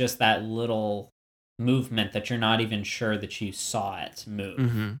can be just that little movement that you're not even sure that you saw it move.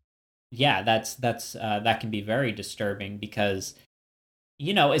 Mm-hmm. Yeah, that can be very disturbing, because,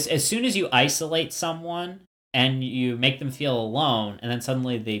 you know, as soon as you isolate someone and you make them feel alone, and then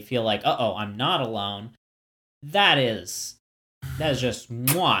suddenly they feel like, uh-oh, I'm not alone, that is just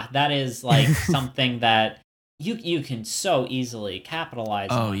mwah. That is like something that you can so easily capitalize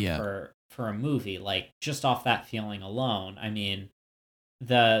on for a movie, like, just off that feeling alone. I mean,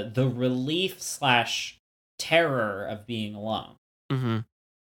 the relief / terror of being alone. Mm-hmm.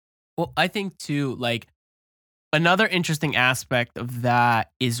 Well, I think too, like, another interesting aspect of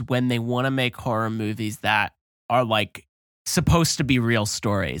that is when they want to make horror movies that are, like, supposed to be real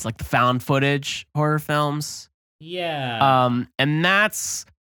stories, like the found footage horror films. Yeah. And that's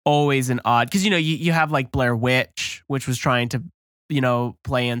always an odd, because, you know, you have like Blair Witch, which was trying to, you know,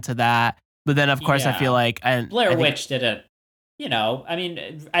 play into that. But then, of course, I feel like Blair Witch did it. You know, I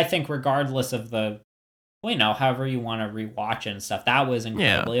mean, I think regardless of the, well, you know, however you want to rewatch it and stuff, that was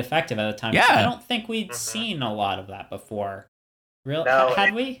incredibly effective at the time. Yeah. So I don't think we'd seen a lot of that before. Really? No,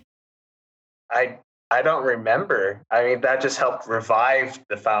 Had we? I don't remember. I mean, that just helped revive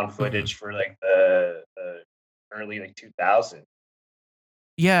the found footage for like the early like 2000.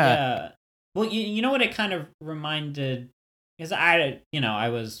 Yeah. Well, you know what it kind of reminded, because I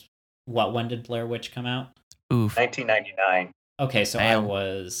was, when did Blair Witch come out? Oof. 1999. Okay, so I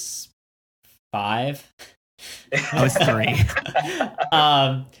was 5. I was 3.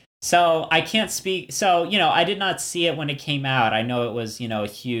 So I can't speak. So, you know, I did not see it when it came out. I know it was, you know, a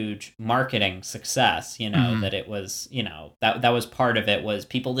huge marketing success, you know, that it was, you know, that was part of it, was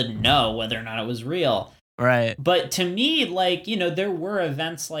people didn't know whether or not it was real. Right. But to me, like, you know, there were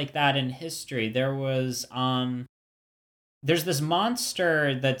events like that in history. There was, there's this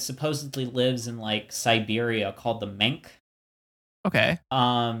monster that supposedly lives in, like, Siberia called the mink. Okay.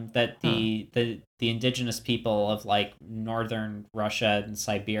 That the indigenous people of, like, northern Russia and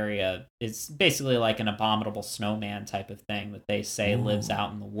Siberia, it's basically like an abominable snowman type of thing that they say lives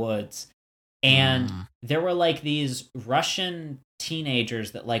out in the woods. And there were, like, these Russian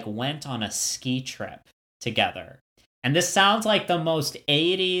teenagers that, like, went on a ski trip together. And this sounds like the most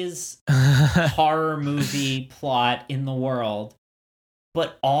 80s horror movie plot in the world.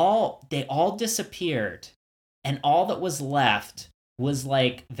 But they all disappeared. And all that was left was,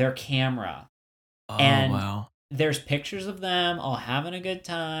 like, their camera. Oh, and wow. There's pictures of them all having a good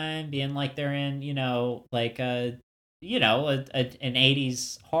time, being like they're in, you know, like an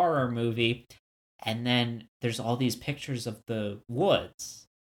 80s horror movie. And then there's all these pictures of the woods.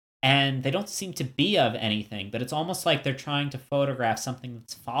 And they don't seem to be of anything, but it's almost like they're trying to photograph something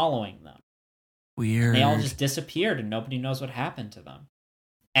that's following them. Weird. And they all just disappeared, and nobody knows what happened to them.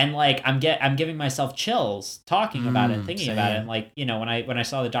 And, like, I'm giving myself chills talking about it and thinking about it. And, like, you know, when I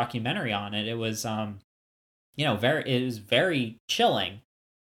saw the documentary on it, it was you know, it was very chilling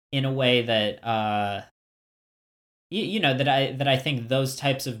in a way that you know, that I think those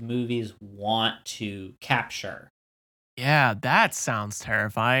types of movies want to capture. Yeah, that sounds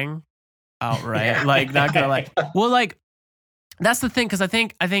terrifying. Outright. Like, not gonna, like, well, like, that's the thing, because I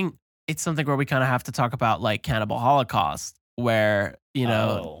think it's something where we kind of have to talk about, like, Cannibal Holocaust, where, you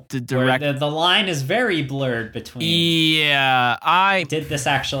know, the line is very blurred between. Yeah, did this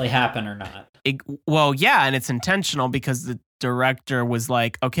actually happen or not? Well, yeah, and it's intentional, because the director was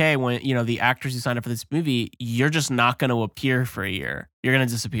like, okay, when, you know, the actors who signed up for this movie, you're just not going to appear for a year. You're going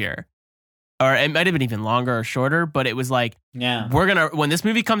to disappear. Or it might have been even longer or shorter, but it was like, yeah, when this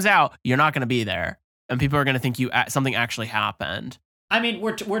movie comes out, you're not going to be there, and people are going to think something actually happened. I mean,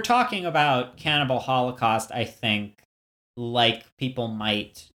 we're talking about Cannibal Holocaust, I think, like people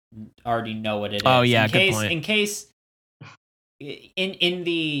might already know what it is. Oh yeah, good point. In case, in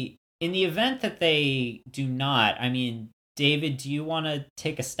the event that they do not, I mean, David, do you want to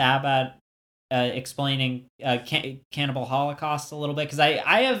take a stab at explaining Cannibal Holocaust a little bit? Because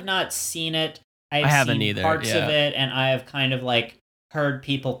I have not seen it. I haven't seen either. Parts of it, and I have kind of, like, heard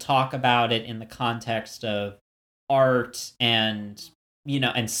people talk about it in the context of art and, you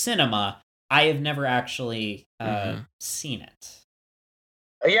know, and cinema. I have never actually seen it.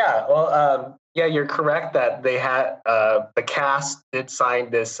 Yeah, well, yeah, you're correct that they had the cast did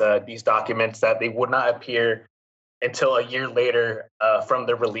sign these documents that they would not appear until a year later from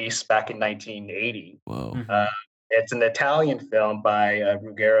the release back in 1980. Whoa. Uh, it's an Italian film by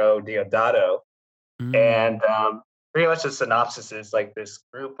Ruggero Deodato, and pretty much the synopsis is like this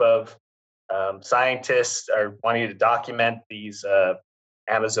group of scientists are wanting to document these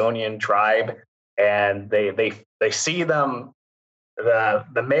Amazonian tribe, and they see them.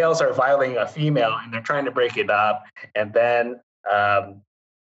 The males are violating a female, and they're trying to break it up, and then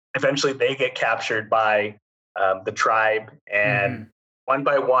eventually they get captured by the tribe, and one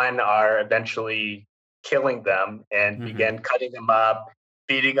by one are eventually killing them and begin cutting them up,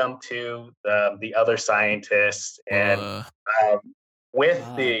 feeding them to the other scientists, and with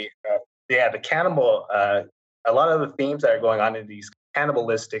the cannibal, a lot of the themes that are going on in these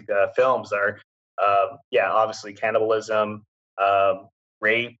cannibalistic films are obviously cannibalism,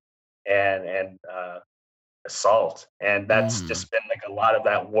 rape, and assault, and that's just been like a lot of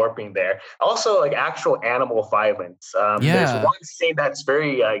that warping there. Also, like actual animal violence. There's one scene that's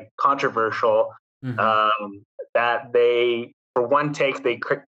very controversial. That they, for one take, they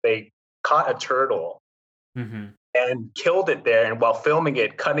caught a turtle and killed it there, and while filming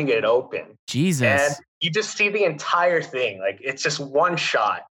it, cutting it open. Jesus! And you just see the entire thing. Like it's just one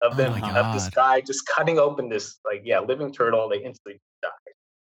shot of them of this guy just cutting open this living turtle. They instantly die.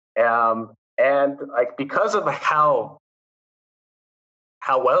 And like because of like how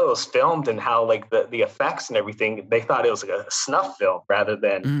well it was filmed and how like the effects and everything, they thought it was like a snuff film rather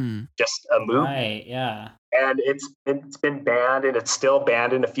than just a movie. Right, yeah. And it's been banned, and it's still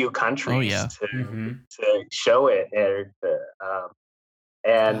banned in a few countries to show it. And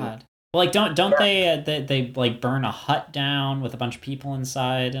God. Well, like don't they like burn a hut down with a bunch of people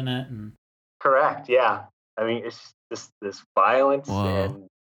inside in it? And... Correct. Yeah. I mean, it's just this violence and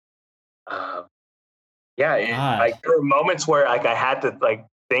like there were moments where like I had to like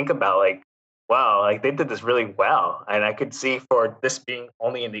think about like, wow, like they did this really well, and I could see for this being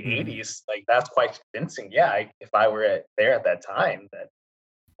only in the 80s, like that's quite convincing. Yeah, if I were there at that time, that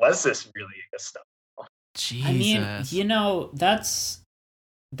was this really a stuff. Jesus. I mean, you know, that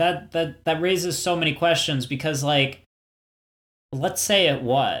raises so many questions because, like, let's say it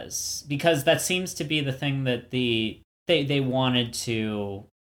was, because that seems to be the thing that they wanted to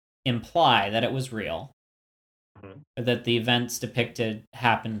imply, that it was real, that the events depicted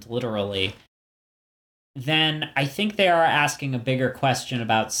happened literally. Then I think they are asking a bigger question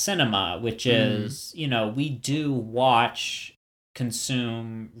about cinema, which is, you know, we do watch,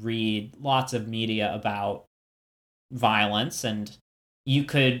 consume, read lots of media about violence, and you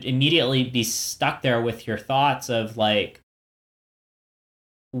could immediately be stuck there with your thoughts of like,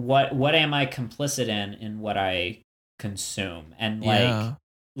 what am I complicit in what I consume? And like,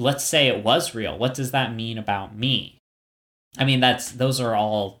 let's say it was real. What does that mean about me? I mean, those are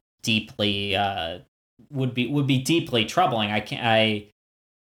all deeply would be deeply troubling. I can't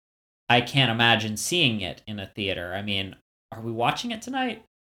imagine seeing it in a theater. I mean, are we watching it tonight?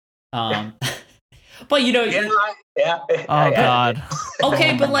 But you know, oh God.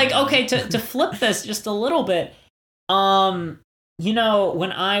 Okay, but like, okay, to flip this just a little bit, you know,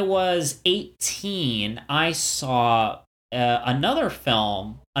 when I was 18, I saw another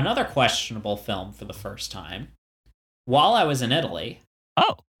questionable film for the first time while I was in Italy.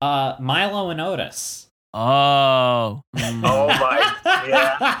 Milo and Otis. Oh. Oh my.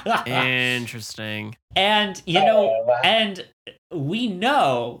 Yeah. Interesting. And you know, and we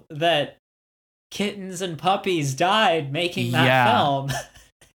know that kittens and puppies died making that film.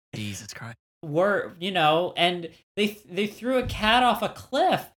 Jesus Christ. Were, you know, and they threw a cat off a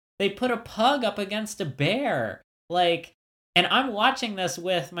cliff. They put a pug up against a bear. Like, and I'm watching this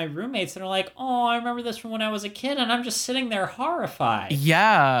with my roommates and are like, oh, I remember this from when I was a kid, and I'm just sitting there horrified.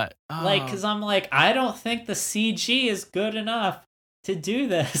 Yeah. Like, because I'm like, I don't think the CG is good enough to do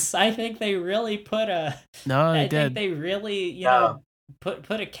this. I think they really put I think they really, you know,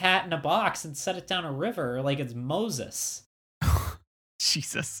 put a cat in a box and set it down a river like it's Moses.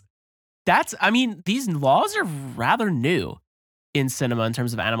 Jesus. I mean, these laws are rather new in cinema in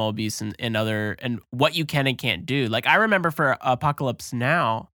terms of animal abuse and what you can and can't do. Like, I remember for Apocalypse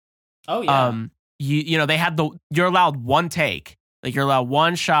Now. Oh yeah. You know, they had you're allowed one take. Like, you're allowed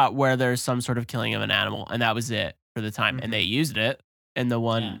one shot where there's some sort of killing of an animal, and that was it for the time. And they used it in the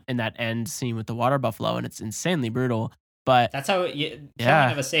one in that end scene with the water buffalo, and it's insanely brutal. But that's how killing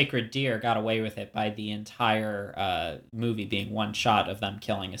of a sacred deer got away with it by the entire movie being one shot of them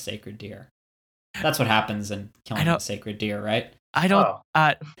killing a sacred deer. That's what happens in killing a sacred deer, right? I don't.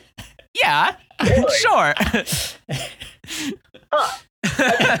 Yeah, sure.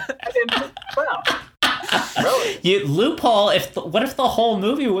 I didn't. Wow. Really? You loophole. What if the whole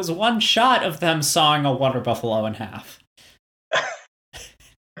movie was one shot of them sawing a water buffalo in half?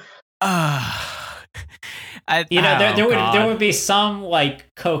 There would be some like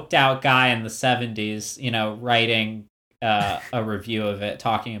coked out guy in the 70s, writing a review of it,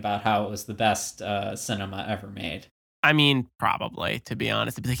 talking about how it was the best cinema ever made. I mean, probably, to be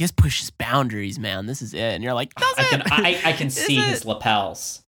honest. It'd be like, this pushes boundaries, man. This is it. And you're like, I can see his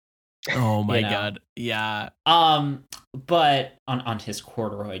lapels. Oh my God. Yeah. But on his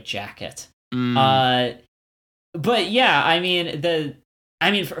corduroy jacket. But yeah, I mean,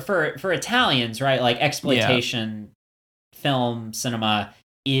 for Italians, right? Like exploitation film cinema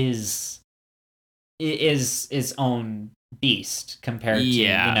is its own beast compared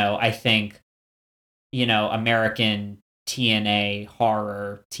to, I think, American TNA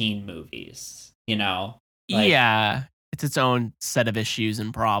horror teen movies, yeah, it's its own set of issues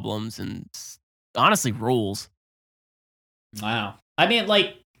and problems and honestly rules. Wow. I mean,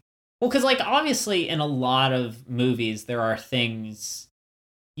 because obviously in a lot of movies there are things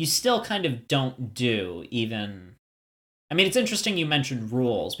you still kind of don't do even. I mean, it's interesting you mentioned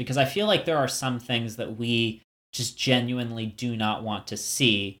rules, because I feel like there are some things that we just genuinely do not want to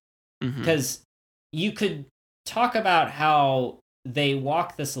see, because you could talk about how they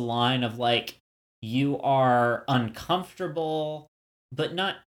walk this line of you are uncomfortable, but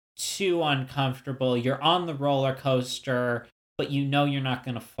not too uncomfortable. You're on the roller coaster, but you're not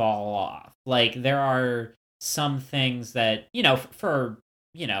going to fall off. There are some things that, for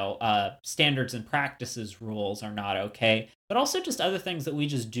standards and practices rules are not okay, but also just other things that we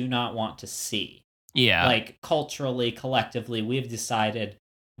just do not want to see. Yeah. Culturally, collectively, we've decided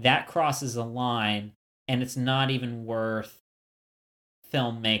that crosses a line and it's not even worth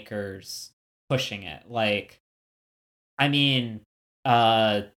filmmakers pushing it. I'm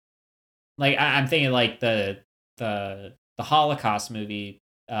thinking the Holocaust movie,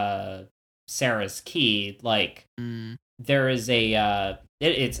 Sarah's Key, there is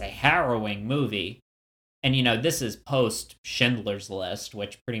it's a harrowing movie, and this is post Schindler's List,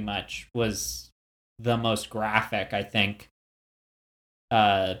 which pretty much was the most graphic, I think,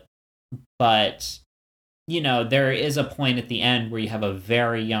 but there is a point at the end where you have a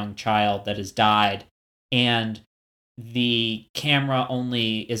very young child that has died, and the camera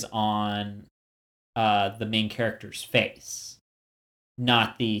only is on the main character's face,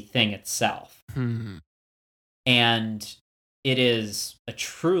 not the thing itself. And it is a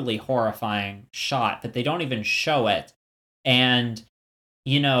truly horrifying shot, but they don't even show it. And,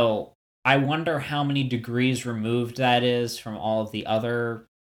 I wonder how many degrees removed that is from all of the other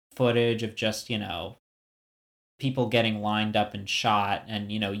footage of just, people getting lined up and shot,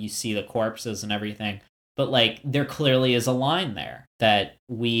 and, you see the corpses and everything. But, there clearly is a line there that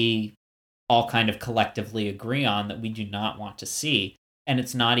we all kind of collectively agree on that we do not want to see. And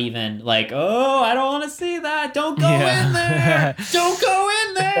it's not even oh, I don't want to see that. Don't go in there. Don't go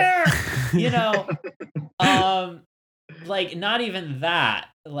in there. Not even that.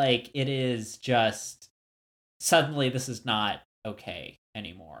 It is just suddenly this is not okay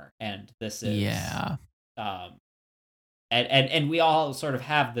anymore. And this is, and we all sort of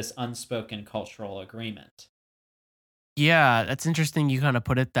have this unspoken cultural agreement. Yeah, that's interesting you kind of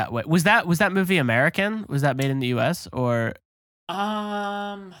put it that way. Was that movie American? Was that made in the US or?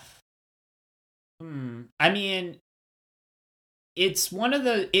 I mean, it's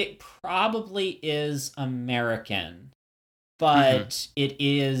it probably is American, but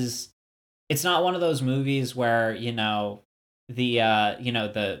it's not one of those movies where,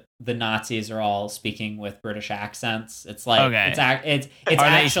 the Nazis are all speaking with British accents. It's it's are actually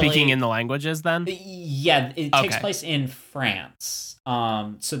they speaking in the languages then? Yeah, it takes place in France.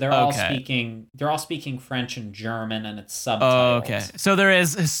 So they're all speaking French and German, and it's subtitled. Oh, okay. So there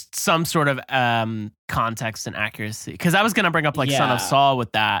is some sort of context and accuracy. Because I was going to bring up Son of Saul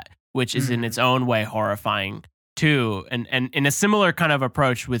with that, which is in its own way horrifying too, and in a similar kind of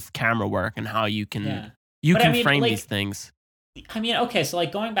approach with camera work and how you can frame these things. I mean, okay, so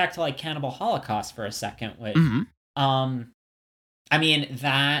going back to Cannibal Holocaust for a second, which I mean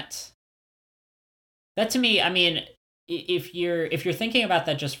that to me, I mean, if you're thinking about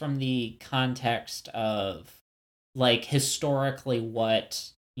that just from the context of historically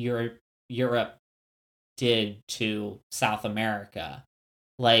what Europe did to South America,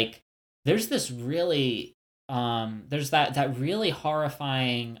 there's this really there's that really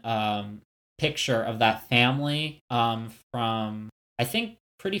horrifying picture of that family from, I think,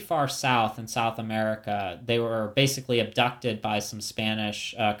 pretty far south in South America. They were basically abducted by some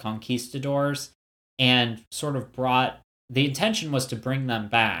Spanish conquistadors and sort of brought the intention was to bring them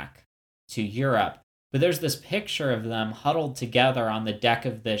back to Europe. But there's this picture of them huddled together on the deck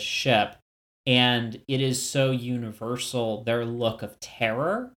of this ship, and it is so universal, their look of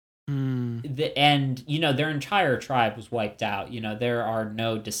terror. And, you know, their entire tribe was wiped out. You know, there are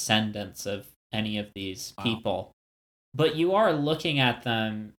no descendants of any of these people. But you are looking at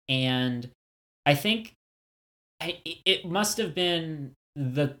them, and I think it must have been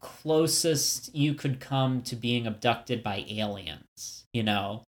the closest you could come to being abducted by aliens, you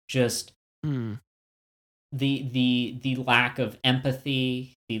know, just the lack of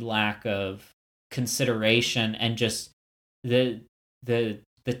empathy, the lack of consideration, and just the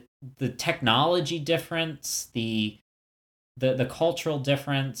technology difference, the cultural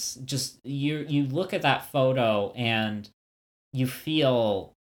difference. Just you look at that photo and you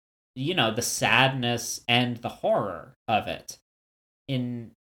feel, you know, the sadness and the horror of it. I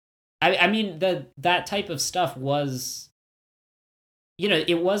mean, that type of stuff was, you know,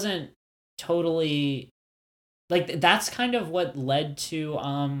 it wasn't totally like, that's kind of what led to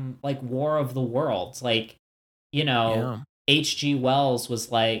like War of the Worlds. Like, you know, H.G. Wells was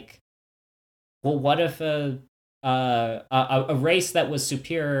like, well, what if a race that was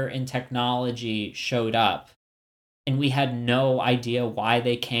superior in technology showed up, and we had no idea why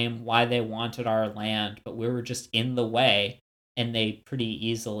they came, why they wanted our land, but we were just in the way, and they pretty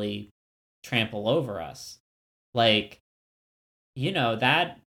easily trample over us. Like, you know,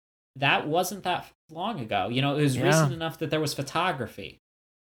 that wasn't that long ago. You know, it was recent enough that there was photography,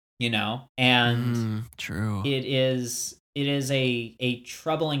 you know, and true. It is a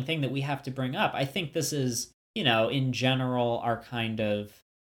troubling thing that we have to bring up. I think this is, you know, in general, our kind of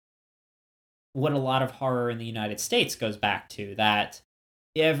what a lot of horror in the United States goes back to, that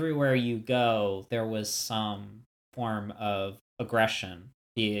everywhere you go, there was some form of aggression,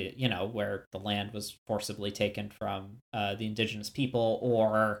 you know, where the land was forcibly taken from the indigenous people,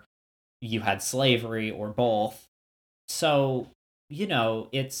 or you had slavery, or both. So, you know,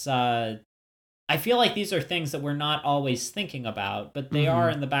 it's I feel like these are things that we're not always thinking about, but they are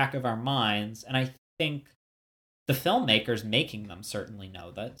in the back of our minds, and I think the filmmakers making them certainly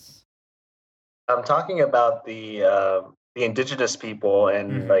know this. I'm talking about the indigenous people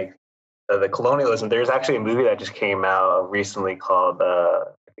and like the colonialism. There's actually a movie that just came out recently called I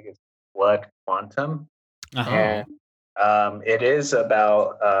think it's Blood Quantum, and it is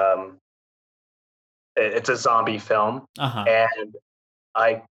about it's a zombie film, and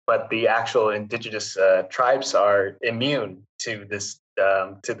but the actual indigenous tribes are immune to this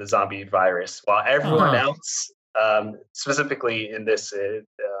to the zombie virus, while everyone else, specifically in this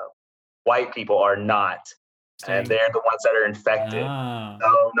white people, are not. And they're the ones that are infected.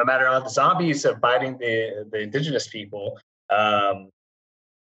 So no matter how the zombies are biting the indigenous people,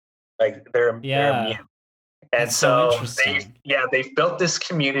 like they're immune. And that's so they've built this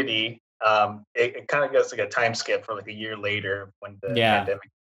community. It kind of goes like a time skip for like a year later when the pandemic happened.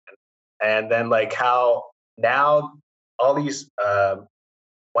 And then like how now all these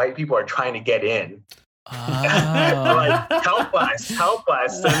white people are trying to get in. They're like, help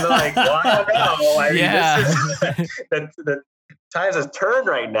us. And they're like, well, I don't know. I mean, this is the times has turned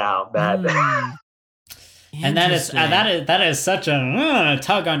right now. And that is such a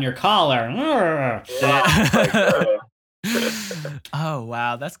tug on your collar. Oh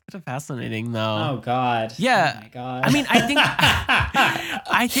wow, that's kind of fascinating though. Oh god. Yeah. Oh my god. I mean,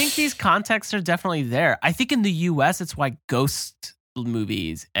 I think these contexts are definitely there. I think in the US it's why ghost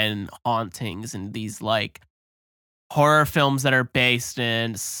movies and hauntings and these like horror films that are based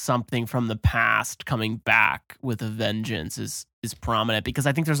in something from the past coming back with a vengeance is prominent, because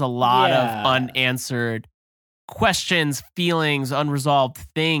I think there's a lot of unanswered questions, feelings, unresolved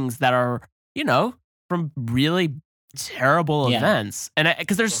things that are, you know, from really terrible events. And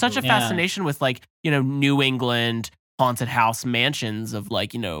because there's such a fascination with like, you know, New England haunted house mansions of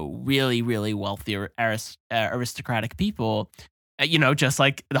like, you know, really, really wealthy aristocratic people. You know, just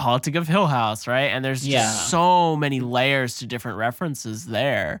like the Haunting of Hill House, right? And there's just so many layers to different references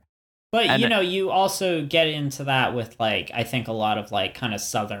there. But, you know, you also get into that with, like, I think a lot of, like, kind of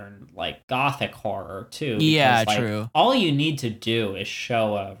Southern, like, Gothic horror, too. Because, like, true. All you need to do is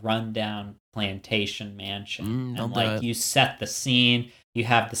show a rundown plantation mansion. And, like, you set the scene. You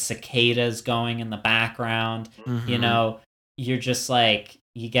have the cicadas going in the background. You know, you're just, like...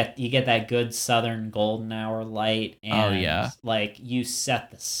 You get that good Southern golden hour light, and like you set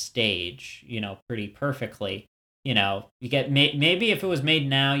the stage, you know, pretty perfectly. You know, you get maybe if it was made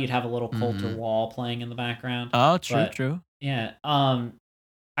now, you'd have a little Coulter Wall playing in the background. Oh, true. Yeah.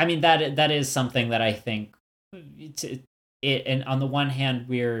 I mean that is something that I think and on the one hand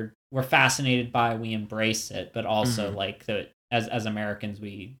we're we're fascinated by, we embrace it, but also Mhm. like as Americans,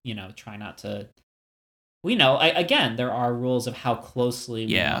 we, try not to. We know, again, there are rules of how closely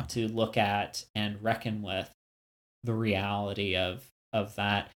we Yeah. want to look at and reckon with the reality of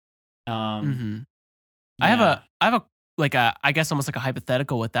that. Mhm. Yeah. I have a like a I guess almost like a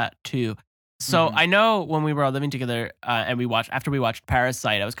hypothetical with that too. So Mhm. I know when we were all living together and after we watched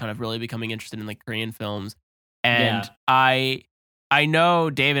Parasite, I was kind of really becoming interested in like Korean films, and Yeah. I know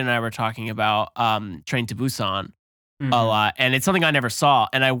David and I were talking about Train to Busan a Mhm. lot, and it's something I never saw,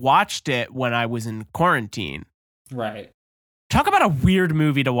 and I watched it when I was in quarantine. Right. Talk about a weird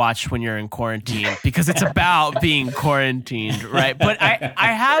movie to watch when you're in quarantine because it's about being quarantined, right? But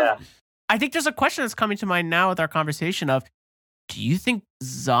Yeah. I think there's a question that's coming to mind now with our conversation of, do you think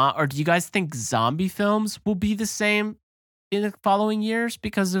do you guys think zombie films will be the same in the following years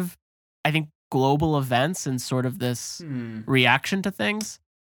because of, I think, global events and sort of this Hmm. reaction to things?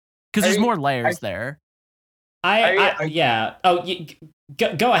 Because I there's mean, more layers there. Yeah. Oh,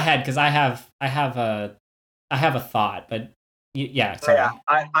 go ahead, because I have a thought, but yeah, yeah, sorry.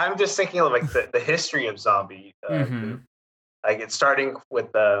 I'm just thinking of like the history of zombie, Mm-hmm. like it's starting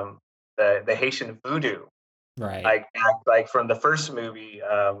with the Haitian voodoo, Right. like from the first movie,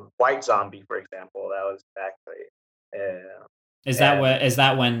 White Zombie, for example. That was actually, and Is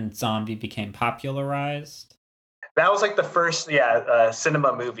that when zombie became popularized? that was like the first,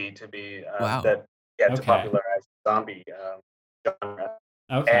 cinema movie to be Wow. that yeah to Okay. popularize zombie genre,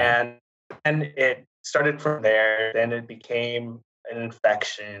 Okay. and it started from there. Then it became an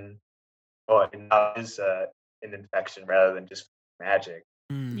infection. Well, it now is an infection rather than just magic.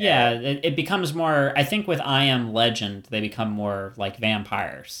 Mm. Yeah, And it becomes more. I think with I Am Legend, they become more like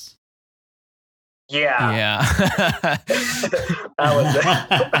vampires. yeah, Yeah. that was it.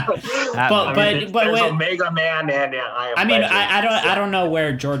 That but I mean, movie. but there's with Omega Man and I I Am mean, Legend. I don't know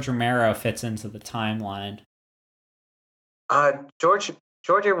where George Romero fits into the timeline. Uh, George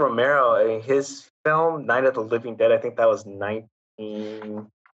George A. Romero, his film Night of the Living Dead. I think that was 19.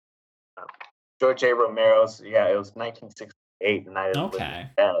 George A. Romero's, it was 1968. Night of the Living Okay.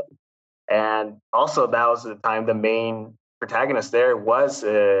 Dead, and also that was the time the main protagonist there was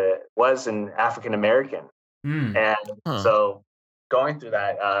an African American, Hmm. and Huh. so going through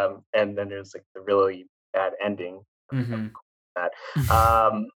that, and then there's like the really bad ending of Mm-hmm. that.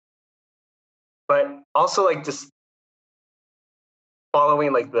 Um, but also like just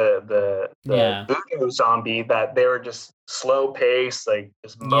following like the Yeah. voodoo zombie, that they were just slow paced, like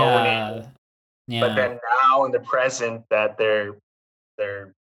just moaning. Yeah. But Yeah. then now in the present, that they're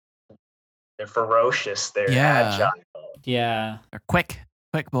they're ferocious, they're agile. Yeah. Yeah. They're quick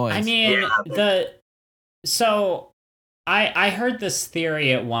I boys. mean, Yeah, so I heard this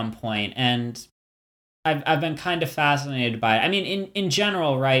theory at one point, and I've been kind of fascinated by it. I mean, in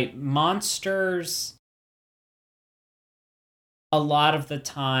general, right? Monsters a lot of the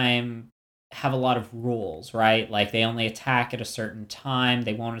time have a lot of rules, right? Like they only attack at a certain time.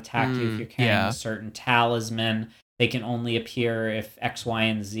 They won't attack you if you're carrying a Yeah. certain talisman. They can only appear if X, Y,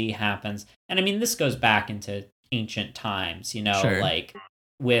 and Z happens. And I mean, this goes back into ancient times, Sure. like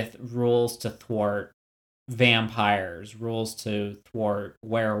with rules to thwart vampires, rules to thwart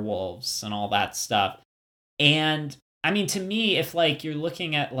werewolves, and all that stuff. And I mean, to me, if like you're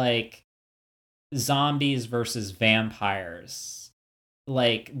looking at like zombies versus vampires,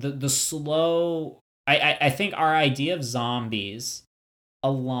 like the slow, I think our idea of zombies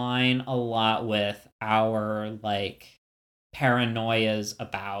align a lot with our like paranoias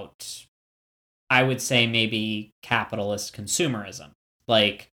about, I would say, maybe capitalist consumerism,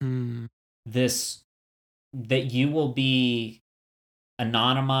 like Mm. this, that you will be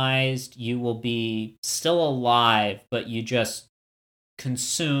anonymized, you will be still alive, but you just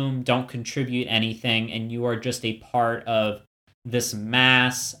consume, don't contribute anything, and you are just a part of this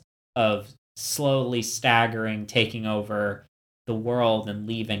mass of slowly staggering, taking over the world and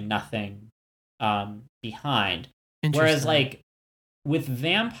leaving nothing behind. Whereas, Interesting. like, with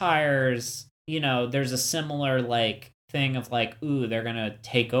vampires, there's a similar, like, thing of, like, ooh, they're gonna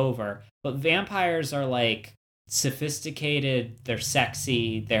take over. But vampires are, like, sophisticated, they're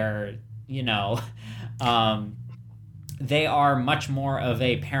sexy, they're, you know, um, they are much more of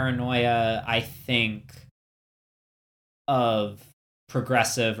a paranoia, I think, of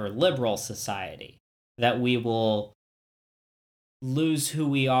progressive or liberal society, that we will lose who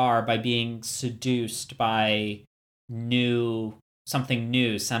we are by being seduced by something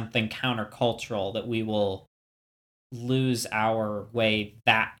countercultural, that we will lose our way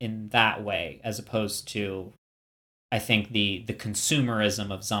that in that way, as opposed to, I think, the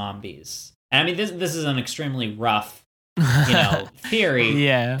consumerism of zombies. And I mean, this is an extremely rough theory.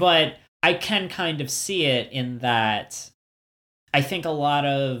 Yeah. But I can kind of see it in that I think a lot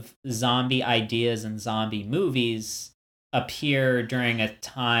of zombie ideas and zombie movies appear during a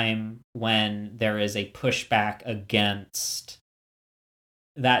time when there is a pushback against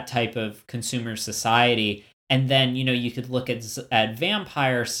that type of consumer society. And then, you could look at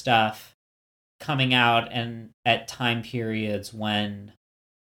vampire stuff coming out and at time periods when,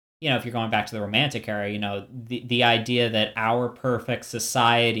 if you're going back to the Romantic era, the idea that our perfect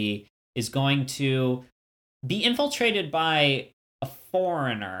society is going to be infiltrated by a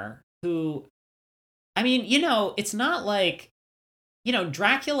foreigner who, it's not like,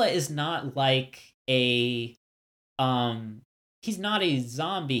 Dracula is not like he's not a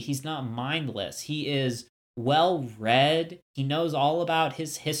zombie. He's not mindless. He is well read. He knows all about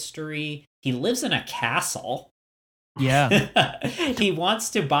his history. He lives in a castle. Yeah. He wants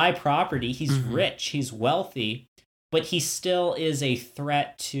to buy property. He's rich. He's wealthy, but he still is a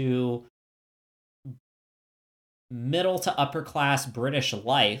threat to middle to upper class British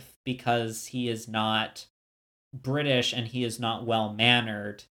life because he is not British and he is not well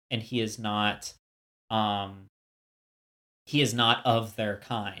mannered and he is not of their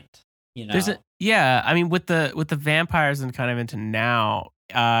kind. With the vampires and kind of into now,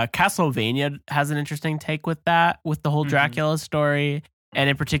 Castlevania has an interesting take with that, with the whole Dracula story, and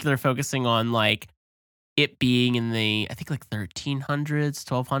in particular focusing on like it being in the, I think like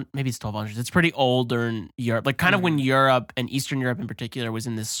 1300s, 1200, maybe it's 1200s. It's pretty older in Europe, like kind of when Europe and Eastern Europe in particular was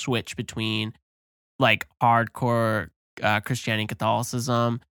in this switch between like hardcore Christianity and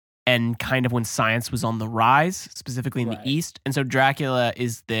Catholicism, and kind of when science was on the rise, specifically in the East. And so Dracula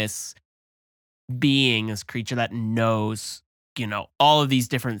is this being, this creature that knows, all of these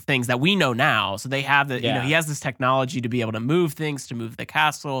different things that we know now. So they have he has this technology to be able to move things, to move the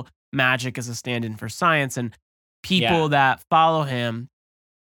castle. Magic as a stand-in for science, and people that follow him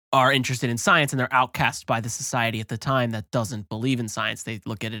are interested in science, and they're outcast by the society at the time that doesn't believe in science. They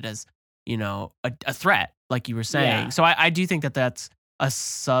look at it as, a threat, like you were saying. Yeah. So I do think that that's a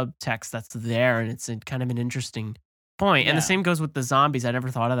subtext that's there, and it's kind of an interesting point. And the same goes with the zombies. I never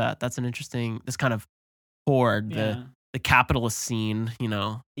thought of that. That's an interesting, this kind of horde, the capitalist scene,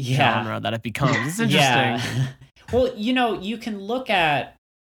 genre that it becomes. It's interesting. Yeah. Well, you can look at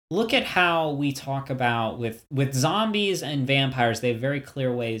how we talk about with zombies and vampires. They have very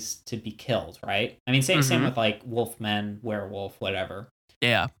clear ways to be killed, right? I mean, same with like wolfmen, werewolf, whatever.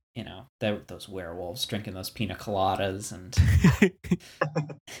 Yeah. Those werewolves drinking those pina coladas and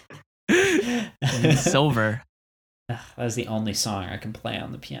silver. That was the only song I can play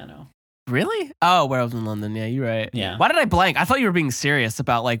on the piano. Really? Oh, Werewolves in London. Yeah, you're right. Yeah. Why did I blank? I thought you were being serious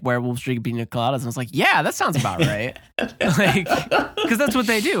about like werewolves drinking pina coladas. And I was like, yeah, that sounds about right. Because that's what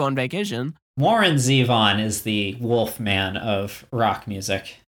they do on vacation. Warren Zevon is the wolf man of rock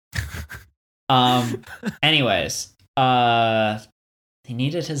music. Anyways, he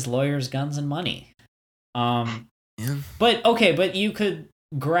needed his lawyers, guns, and money. But you could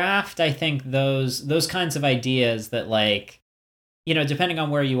graft, I think, those kinds of ideas that like, depending on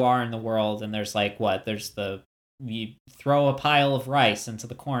where you are in the world, and there's like you throw a pile of rice into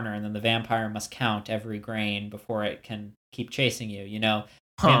the corner, and then the vampire must count every grain before it can keep chasing you.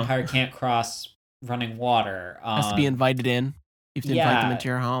 Vampire can't cross running water. Has to be invited in. You have to invite them into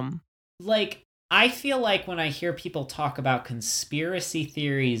your home. Like, I feel like when I hear people talk about conspiracy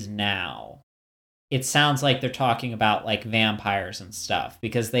theories now, it sounds like they're talking about like vampires and stuff,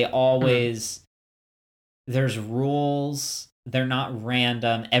 because they always there's rules. They're not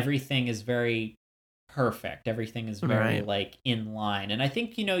random. Everything is very perfect. Everything is very like in line. And I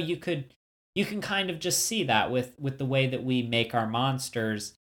think, you can kind of just see that with the way that we make our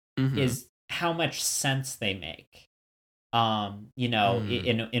monsters is how much sense they make.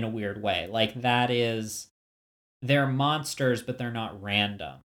 In a weird way. Like that is, they're monsters, but they're not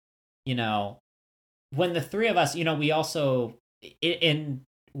random. When the three of us, we also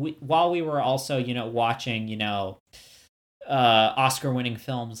while we were also, watching, Oscar-winning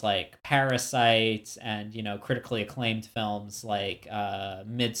films like Parasite and, critically acclaimed films like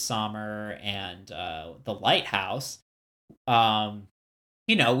Midsommar and The Lighthouse,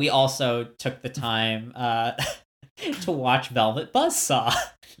 we also took the time to watch Velvet Buzzsaw.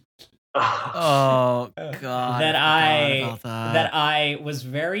 Oh God! that I was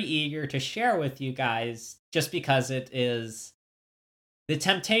very eager to share with you guys, just because the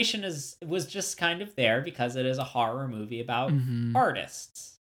temptation was just kind of there, because it is a horror movie about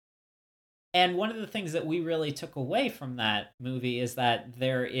artists. And one of the things that we really took away from that movie is that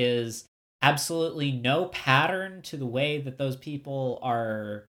there is absolutely no pattern to the way that those people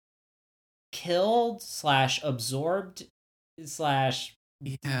are killed / absorbed /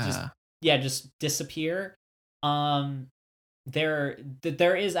 just disappear. There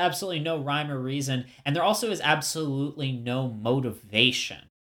is absolutely no rhyme or reason, and there also is absolutely no motivation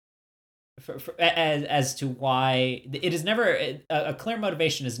as to why it is never a clear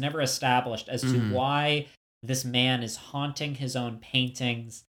motivation is never established as to why this man is haunting his own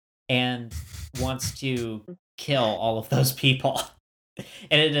paintings and wants to kill all of those people.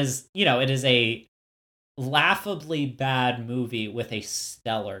 And it is a laughably bad movie with a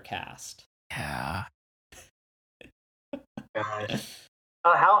stellar cast. Yeah. Gosh.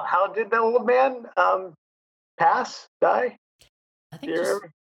 How did the old man die? I think he just.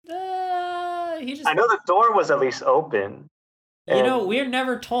 I know the door was at least open. We're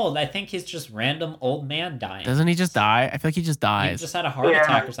never told. I think he's just random old man dying. Doesn't he just die? I feel like he just dies. He just had a heart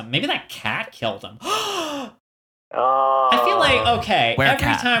attack or something. Maybe that cat killed him. I feel like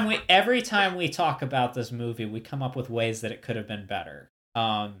every time we talk about this movie, we come up with ways that it could have been better.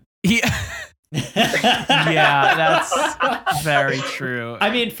 Yeah. Yeah, that's very true. I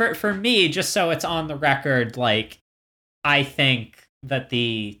mean, for me, just so it's on the record, like, I think that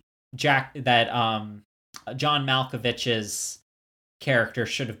John Malkovich's character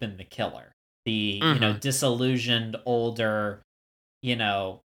should have been the killer. The disillusioned, older,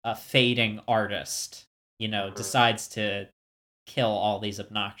 fading artist, decides to kill all these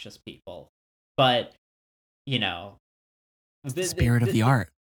obnoxious people. But, the spirit of the art.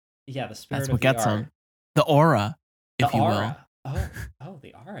 Yeah, the spirit. That's what gets him. The aura, if you will. Oh,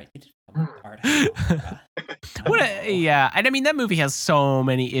 the aura. You did come up with art. Yeah, and I mean that movie has so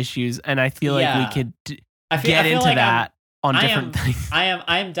many issues, and I feel like we could get into that on different things. I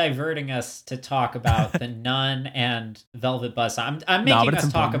am diverting us to talk about The Nun and Velvet Buzzsaw. I'm making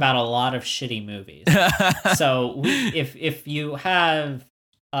us talk about a lot of shitty movies. So if you have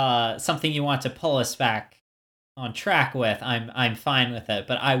something you want to pull us back on track with, I'm fine with it,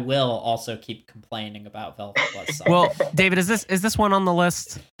 but I will also keep complaining about Velvet Buzzsaw. Well, David, is this one on the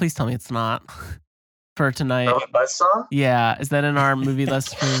list? Please tell me it's not for tonight. Velvet Buzzsaw? Yeah, is that in our movie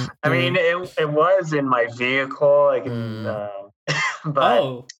list for? I mean, it was in my vehicle,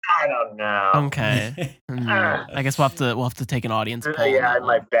 but I don't know. Okay, I guess we'll have to take an audience poll. Yeah, in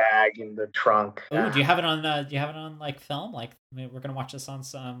my bag in the trunk. Ooh, do you have it on like film? Like, we're gonna watch this on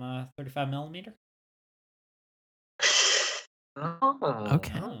some 35 millimeter. Oh,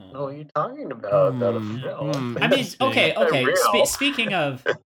 okay. I don't know what you're talking about. I mean, okay. Speaking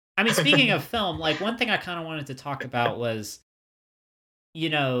of film, like, one thing I kind of wanted to talk about was,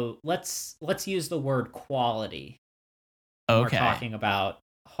 let's use the word quality. When we're talking about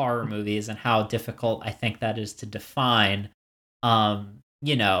horror movies and how difficult I think that is to define. Some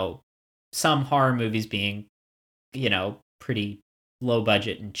horror movies being, pretty low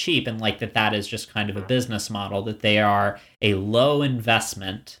budget and cheap, and like that is just kind of a business model, that they are a low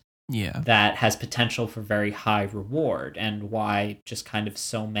investment that has potential for very high reward, and why just kind of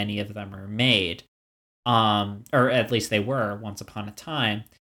so many of them are made, or at least they were once upon a time.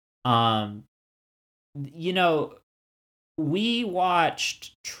 We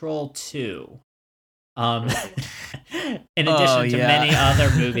watched Troll 2 in addition to many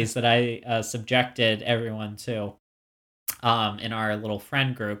other movies that I subjected everyone to in our little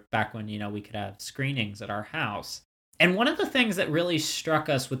friend group back when, we could have screenings at our house. And one of the things that really struck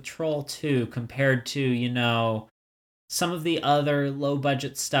us with Troll 2 compared to, some of the other low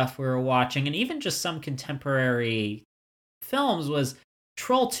budget stuff we were watching, and even just some contemporary films, was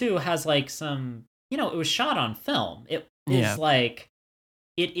Troll 2 has like some, it was shot on film. It is like,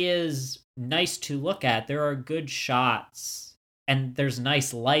 it is nice to look at. There are good shots and there's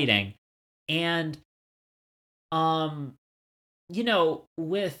nice lighting. And,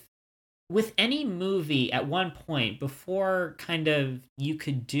 with any movie at one point, before kind of you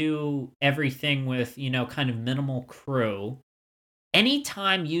could do everything with, kind of minimal crew,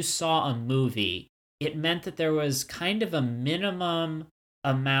 anytime you saw a movie, it meant that there was kind of a minimum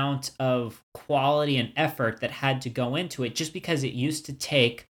amount of quality and effort that had to go into it, just because it used to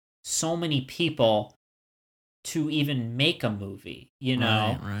take so many people to even make a movie,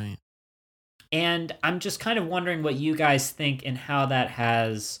 Right. And I'm just kind of wondering what you guys think and how that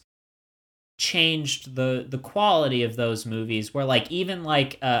has changed the quality of those movies, where like even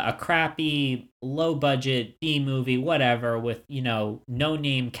like a crappy low budget B movie, whatever, with no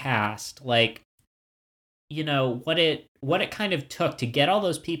name cast, like what it kind of took to get all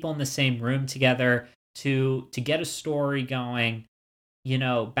those people in the same room together to get a story going,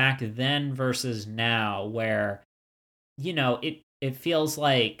 back then versus now, where it feels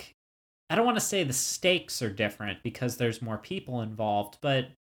like, I don't want to say the stakes are different because there's more people involved, but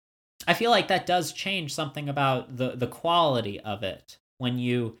I feel like that does change something about the quality of it when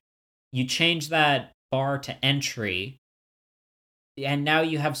you change that bar to entry, and now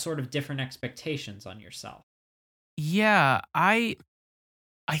you have sort of different expectations on yourself. Yeah, I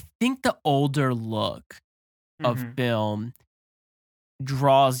think the older look of Mm-hmm. film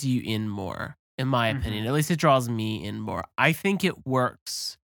draws you in more, in my opinion. At least it draws me in more. I think it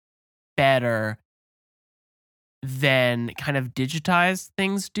works better than kind of digitized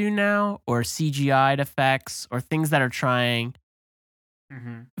things do now, or CGI'd effects, or things that are trying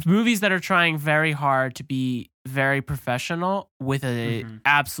movies that are trying very hard to be very professional with a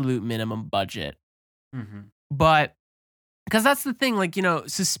absolute minimum budget. But because that's the thing, like,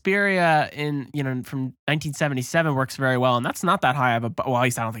 Suspiria from 1977 works very well, and that's not that high of a well, at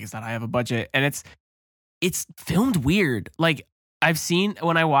least I don't think it's that high of a budget, and it's filmed weird. Like, I've seen,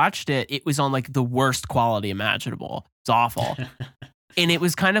 when I watched it, it was on like the worst quality imaginable. It's awful. And it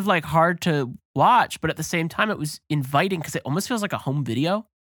was kind of like hard to watch, but at the same time it was inviting because it almost feels like a home video.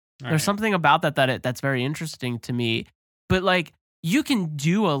 There's something about that's very interesting to me. But like, you can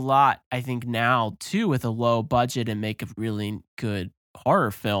do a lot, I think, now too with a low budget and make a really good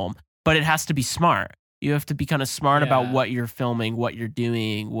horror film, but it has to be smart. You have to be kind of smart about what you're filming, what you're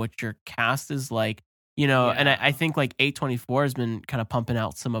doing, what your cast is like. And I think like A24 has been kind of pumping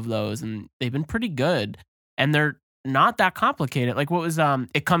out some of those, and they've been pretty good, and they're not that complicated. Like, what was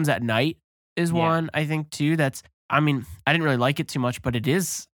It Comes at Night is one, I think, too. I didn't really like it too much, but it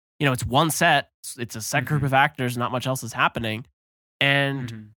is, it's one set. It's a set group of actors. Not much else is happening.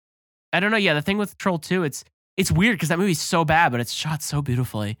 And I don't know. Yeah, the thing with Troll 2, it's weird because that movie's so bad, but it's shot so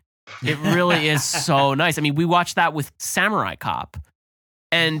beautifully. It really is so nice. I mean, we watched that with Samurai Cop.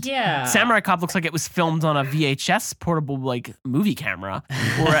 And Samurai Cop looks like it was filmed on a VHS portable like movie camera,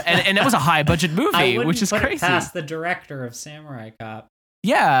 and it was a high budget movie, which is crazy. I wouldn't put it past the director of Samurai Cop.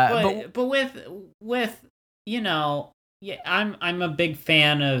 Yeah, but with I'm a big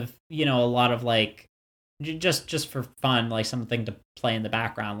fan of a lot of like just for fun, like something to play in the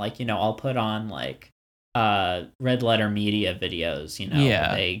background. Like I'll put on like Red Letter Media videos.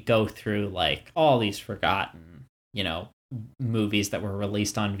 Where they go through like all these forgotten movies that were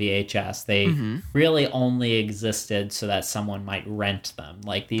released on VHS. They really only existed so that someone might rent them.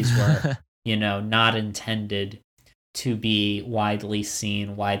 Like these were, not intended to be widely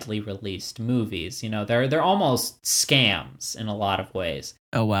seen, widely released movies. They're almost scams in a lot of ways.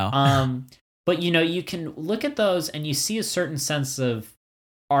 Oh wow. But you can look at those and you see a certain sense of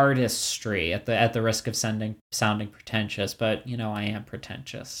artistry at the risk of sounding pretentious, but I am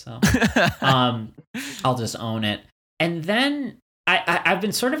pretentious, so I'll just own it. And then I've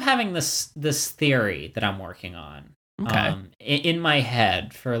been sort of having this theory that I'm working on in my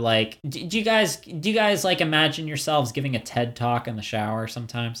head for like, do you guys like imagine yourselves giving a TED talk in the shower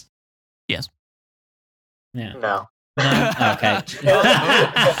sometimes? Yes. Yeah. No. Okay.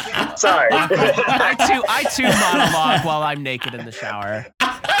 Sorry. I too monologue while I'm naked in the shower.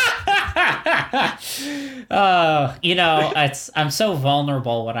 I'm so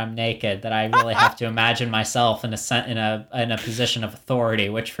vulnerable when I'm naked that I really have to imagine myself in a position of authority,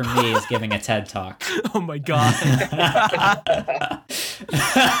 which for me is giving a TED talk. Oh my god.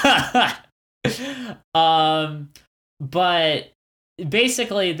 But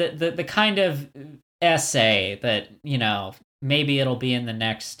basically the kind of essay that maybe it'll be in the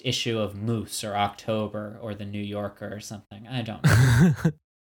next issue of Moose or October or the New Yorker or something, I don't know.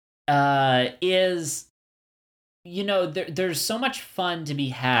 Is there's so much fun to be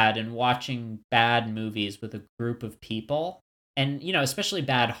had in watching bad movies with a group of people, and especially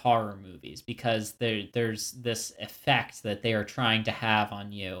bad horror movies, because there's this effect that they are trying to have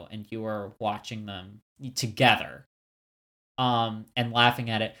on you, and you are watching them together and laughing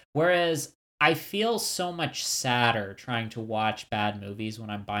at it, whereas I feel so much sadder trying to watch bad movies when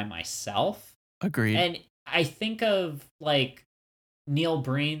I'm by myself. Agreed. And I think of like Neil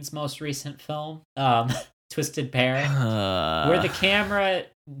Breen's most recent film, Twisted Pair, where the camera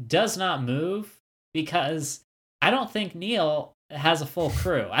does not move because I don't think Neil has a full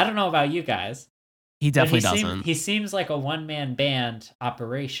crew. I don't know about you guys. He definitely doesn't. He seems like a one-man band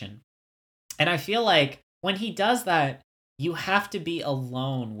operation. And I feel like when he does that, you have to be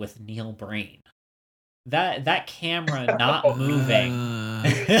alone with Neil Breen. That camera not moving.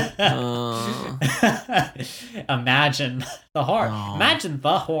 Imagine the horror. Imagine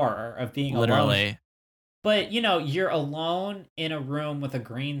the horror of being literally alone. But you're alone in a room with a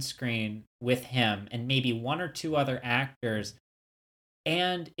green screen with him and maybe one or two other actors,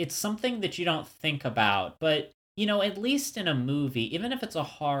 and it's something that you don't think about. But at least in a movie, even if it's a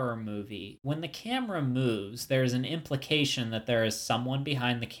horror movie, when the camera moves, there's an implication that there is someone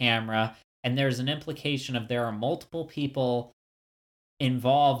behind the camera, and there's an implication of there are multiple people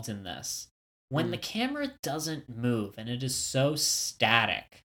involved in this. When the camera doesn't move and it is so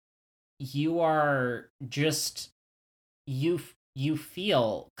static, you are just you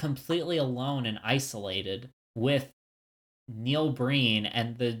feel completely alone and isolated with Neil Breen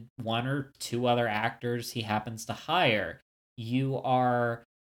and the one or two other actors he happens to hire. You are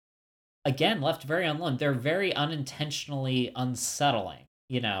again left very alone. They're very unintentionally unsettling,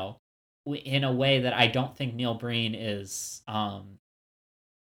 in a way that I don't think Neil Breen is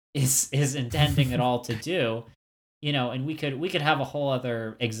intending at all to do. And we could have a whole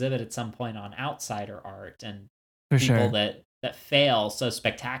other exhibit at some point on outsider art and For people sure. that fail so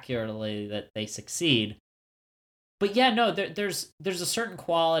spectacularly that they succeed. But yeah, no, there's a certain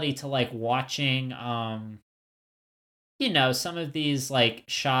quality to like watching some of these like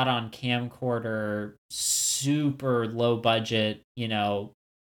shot on camcorder, super low budget,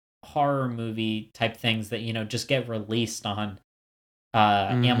 horror movie type things that just get released on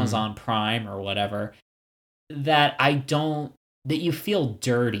Amazon Prime or whatever, that you feel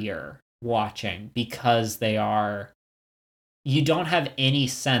dirtier watching because you don't have any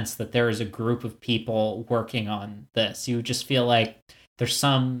sense that there is a group of people working on this. You just feel like there's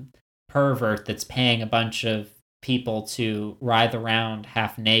some pervert that's paying a bunch of people to writhe around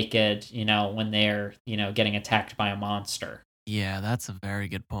half naked, when they're, getting attacked by a monster. Yeah, that's a very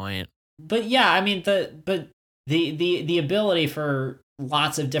good point. But yeah, I mean, the ability for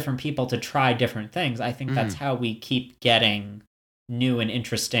lots of different people to try different things, I think that's how we keep getting new and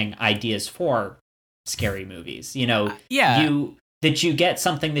interesting ideas for scary movies. That you get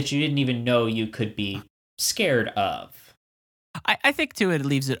something that you didn't even know you could be scared of. I think too it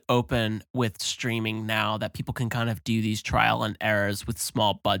leaves it open with streaming now that people can kind of do these trial and errors with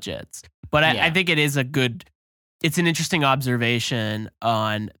small budgets. But I think it's an interesting observation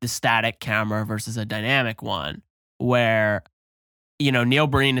on the static camera versus a dynamic one, where Neil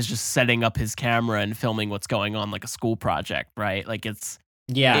Breen is just setting up his camera and filming what's going on like a school project, right? Like it's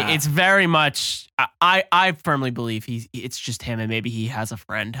very much. I firmly believe it's just him, and maybe he has a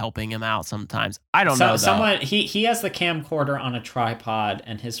friend helping him out sometimes. I don't know. Someone he has the camcorder on a tripod,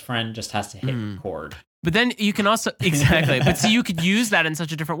 and his friend just has to hit record. But then you can also but so you could use that in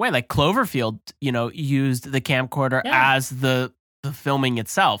such a different way. Like Cloverfield, used the camcorder as the filming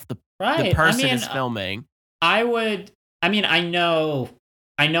itself. The person is filming. I know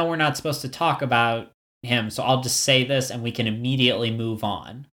we're not supposed to talk about him, so I'll just say this and we can immediately move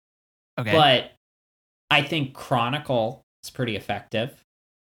on. Okay. But I think Chronicle is pretty effective.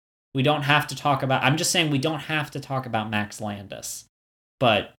 We don't have to talk about Max Landis.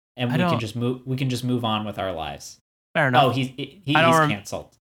 We can just move on with our lives. Fair enough. Oh, he's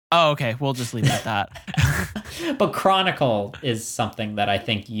canceled. Oh, okay. We'll just leave it at that. But Chronicle is something that I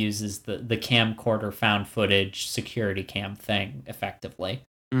think uses the camcorder found footage security cam thing effectively.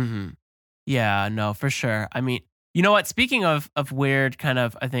 Mm-hmm. Yeah, no, for sure. I mean, you know what? Speaking of weird kind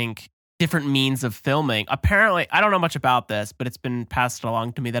of, I think, different means of filming, apparently, I don't know much about this, but it's been passed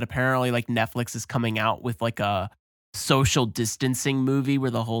along to me that apparently like Netflix is coming out with like a social distancing movie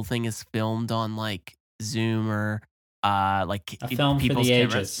where the whole thing is filmed on like Zoom or like a film people's for the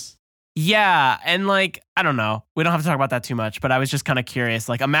cameras. ages. Yeah, and like I don't know, we don't have to talk about that too much, but I was just kind of curious.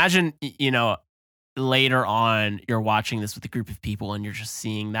 Like, imagine later on you're watching this with a group of people and you're just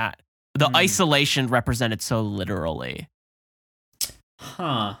seeing that the isolation represented so literally.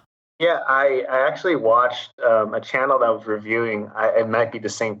 Huh. Yeah, I actually watched a channel that was reviewing. It might be the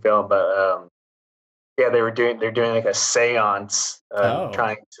same film, but they're doing like a seance,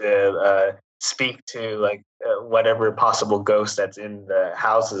 trying to speak to like whatever possible ghost that's in the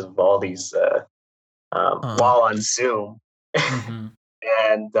houses of all these while on Zoom. Mm-hmm.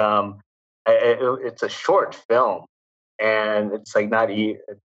 And it's a short film, and it's like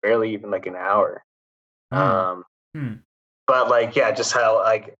barely even like an hour. But like, just how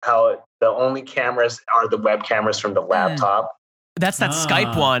the only cameras are the web cameras from the laptop. That's that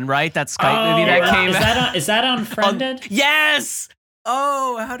Skype one, right? That Skype movie that came out. Is that Unfriended? Yes!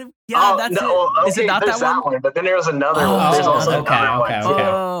 Oh, that's it. Okay, is it not that one? But then there was another one. There's also another one.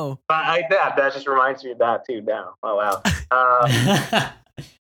 Oh. But that just reminds me of that too now. Oh, wow.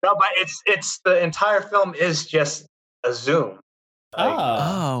 No, but it's the entire film is just a Zoom.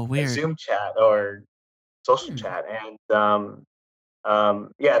 Weird. A Zoom chat or social chat. And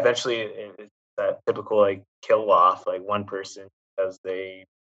eventually it's that typical like kill off, like one person because they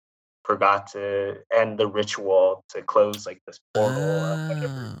forgot to end the ritual to close like this portal or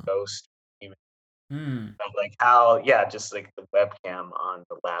whatever ghost even of like how, yeah, just like the webcam on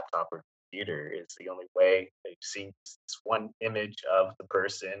the laptop or computer is the only way that you see this one image of the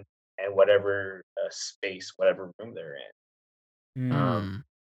person and whatever space, whatever room they're in. Hmm.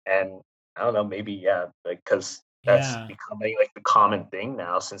 And I don't know, maybe, yeah, like, because that's Yeah. becoming like the common thing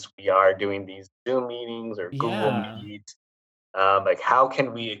now since we are doing these Zoom meetings or Google Yeah. Meet. Like, how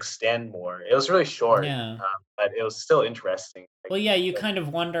can we extend more? It was really short, Yeah. but it was still interesting. Well, yeah, you kind of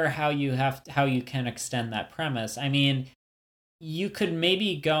wonder how you can extend that premise. I mean, you could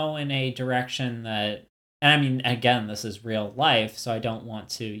maybe go in a direction that, and I mean, again, this is real life, so I don't want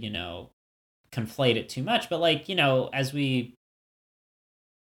to, conflate it too much, but like, as we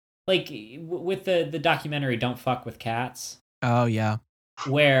like with the documentary Don't Fuck with Cats, Oh yeah.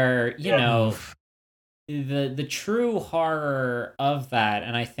 where, Yeah. Oof. the true horror of that,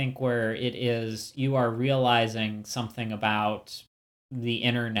 and I think where it is, you are realizing something about the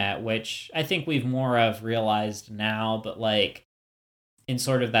internet, which I think we've more of realized now, but like in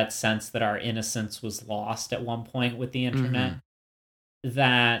sort of that sense that our innocence was lost at one point with the internet, Mhm.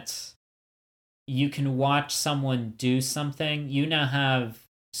 that you can watch someone do something, you now have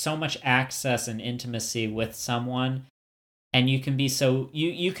so much access and intimacy with someone, and you can be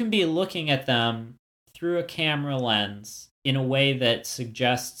you can be looking at them through a camera lens in a way that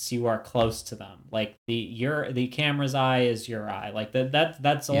suggests you are close to them, like the camera's eye is your eye, like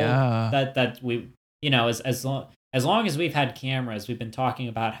that's all Yeah. that we, as long as we've had cameras, we've been talking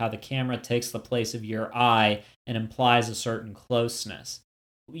about how the camera takes the place of your eye and implies a certain closeness.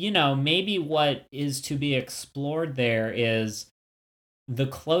 Maybe what is to be explored there is the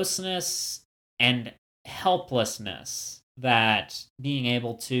closeness and helplessness that being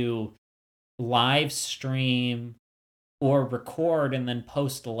able to live stream or record and then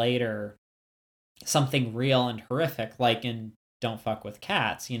post later something real and horrific, like in Don't Fuck with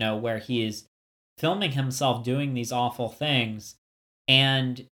Cats, where he is filming himself doing these awful things,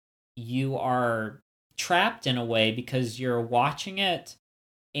 and you are trapped in a way because you're watching it,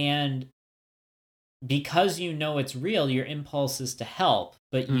 and because it's real, your impulse is to help,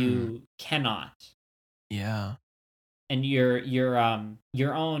 but Mm. you cannot. Yeah. And your own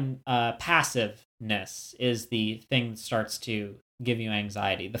passiveness is the thing that starts to give you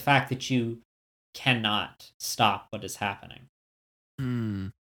anxiety. The fact that you cannot stop what is happening.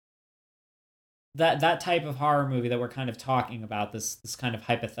 Mm. That type of horror movie that we're kind of talking about, this kind of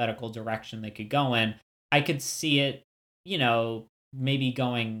hypothetical direction they could go in, I could see it, maybe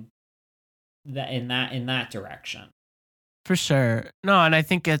going in that direction. For sure. No, and I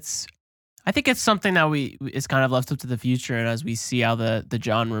think it's something that we is kind of left up to the future, and as we see how the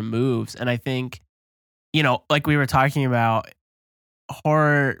genre moves. And I think, like we were talking about,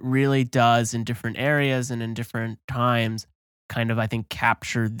 horror really does in different areas and in different times kind of, I think,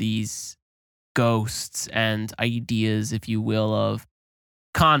 capture these ghosts and ideas, if you will, of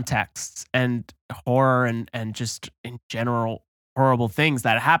contexts and horror and just in general horrible things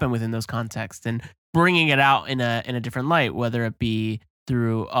that happen within those contexts, and bringing it out in a different light, whether it be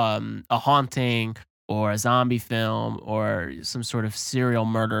through a haunting or a zombie film or some sort of serial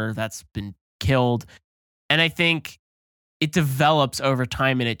murder that's been killed. And I think it develops over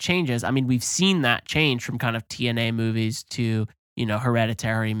time and it changes. I mean, we've seen that change from kind of TNA movies to,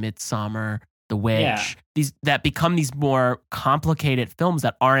 Hereditary, Midsummer, The Yeah. Witch. These that become these more complicated films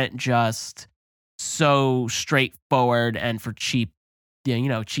that aren't just so straightforward and for cheap,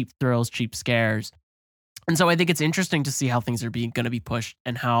 cheap thrills, cheap scares. And so I think it's interesting to see how things are being going to be pushed,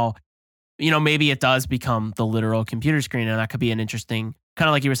 and how, maybe it does become the literal computer screen, and that could be an interesting, kind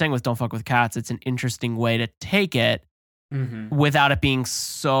of like you were saying with Don't Fuck with Cats. It's an interesting way to take it Mm-hmm. without it being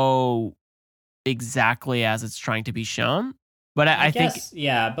so exactly as it's trying to be shown. But I I think, guess,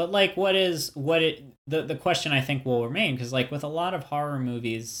 yeah, but like the question I think will remain, because like with a lot of horror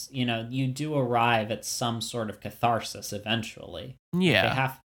movies, you do arrive at some sort of catharsis eventually.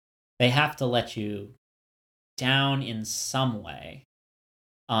 yeah, They have to let you down in some way.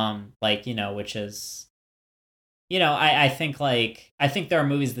 Which is, I think, I think there are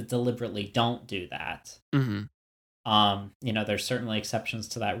movies that deliberately don't do that. hmm There's certainly exceptions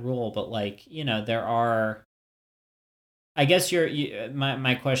to that rule, but like, there are, I guess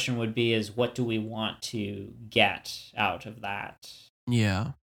my question would be is, what do we want to get out of that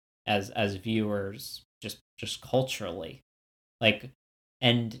yeah, as viewers, just culturally, like,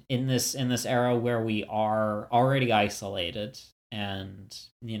 and in this era where we are already isolated, and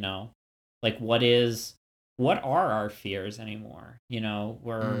like, what are our fears anymore?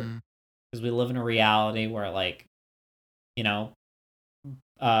 We're, mm. because we live in a reality where, like, you know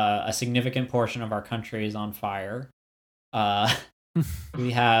a significant portion of our country is on fire. uh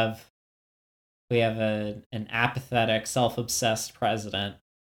we have we have an apathetic, self-obsessed president.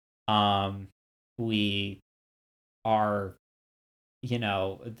 We are,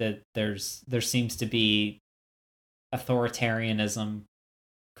 that there seems to be authoritarianism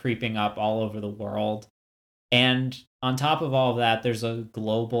creeping up all over the world. And on top of all of that, there's a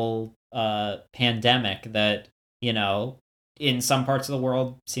global pandemic that, in some parts of the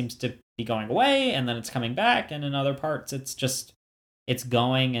world seems to be going away, and then it's coming back, and in other parts it's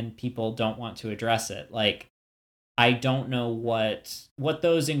going, and people don't want to address it. Like, I don't know what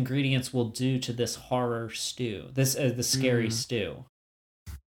those ingredients will do to this horror stew, the scary stew.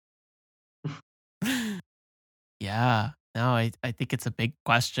 Yeah, no, I think it's a big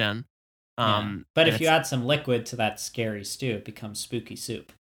question. But if you add some liquid to that scary stew, it becomes spooky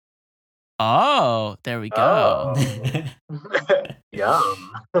soup. Oh, there we go.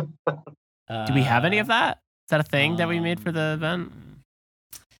 Yum. Do we have any of that? Is that a thing that we made for the event?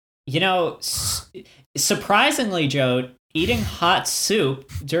 Surprisingly, Joe, eating hot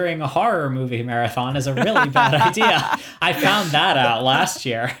soup during a horror movie marathon is a really bad idea. I found that out last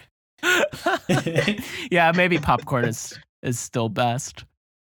year. Yeah, maybe popcorn is still best.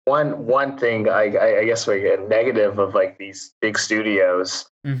 One thing, I guess, like a negative of like these big studios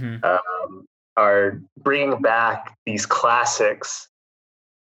are bringing back these classics.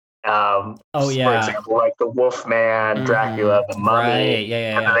 For example, like the Wolfman, Dracula, the Mummy. Right.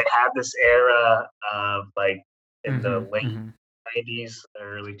 Yeah. And then they had this era of like in the late 90s,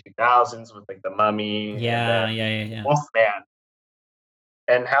 early 2000s with like the Mummy. Yeah. Wolfman,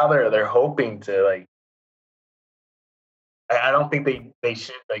 and how they're hoping to like. I don't think they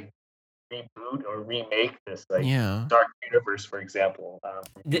should like reboot or remake this like Dark Universe, for example.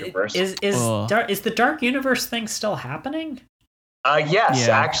 Is the Dark Universe thing still happening? Yes,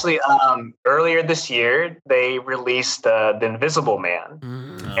 actually, earlier this year they released the Invisible Man,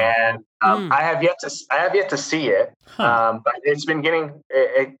 and I have yet to see it. But it's been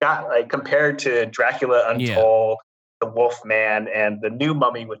it got like compared to Dracula Untold, the Wolfman, and the new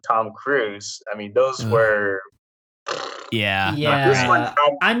Mummy with Tom Cruise. I mean, those were. Yeah.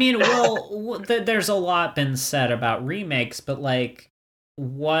 I mean, there's a lot been said about remakes, but like,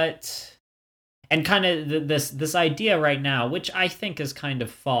 what? And kind of this idea right now, which I think is kind of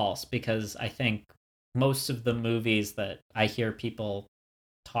false, because I think most of the movies that I hear people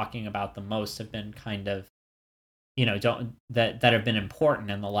talking about the most have been kind of, that have been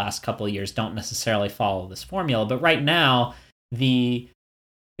important in the last couple of years don't necessarily follow this formula. But right now, the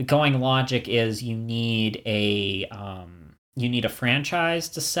going logic is you need a franchise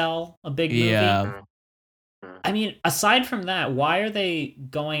to sell a big movie. Yeah. I mean, aside from that, why are they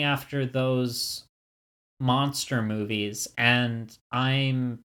going after those monster movies? And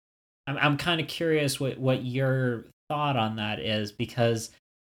I'm kind of curious what your thought on that is, because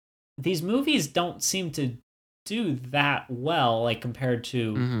these movies don't seem to do that well, like compared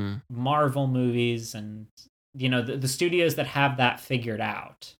to Marvel movies and the studios that have that figured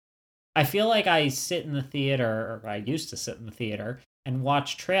out. I feel like I sit in the theater, or I used to sit in the theater and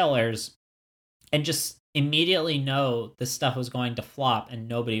watch trailers and just immediately know this stuff was going to flop and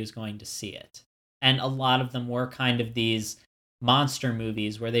nobody was going to see it. And a lot of them were kind of these monster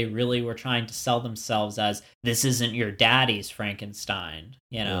movies where they really were trying to sell themselves as, this isn't your daddy's Frankenstein,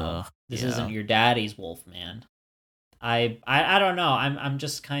 this isn't your daddy's Wolfman. I don't know. I'm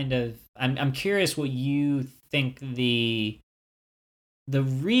just kind of I'm curious what you think the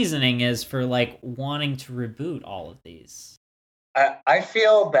reasoning is for like wanting to reboot all of these. I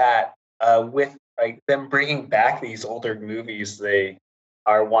feel that with like them bringing back these older movies, they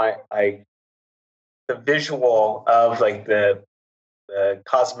are like the visual of like the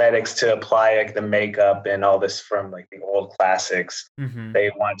cosmetics to apply like the makeup and all this from like the old classics.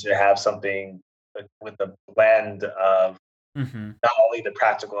 They want to have something with a blend of not only the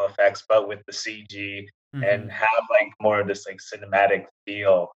practical effects but with the CG. And have like more of this like cinematic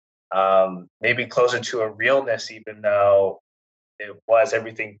feel, maybe closer to a realness, even though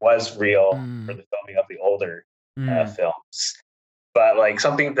everything was real for the filming of the older films. But like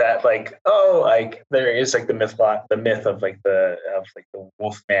something that like there is like the myth of like the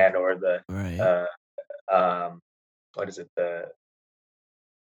Wolfman or the what is it, the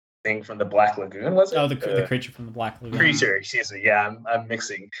thing from the Black Lagoon, was it? Oh, the creature from the Black Lagoon. Creature, excuse me. Yeah, I'm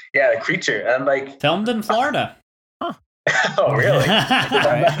mixing. Yeah, the creature. I'm like filmed in Florida. Huh. Oh, really?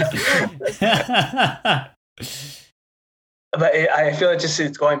 But I feel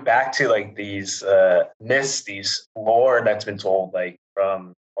it's going back to like these myths, these lore that's been told like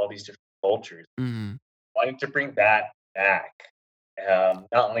from all these different cultures. Wanting to bring that back,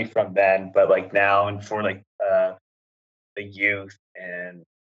 not only from then, but like now, and for like the youth, and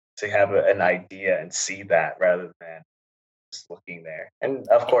to have an idea and see that rather than just looking there. And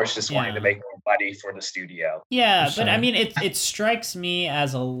of course, just wanting to make more money for the studio. Yeah, but I mean, it strikes me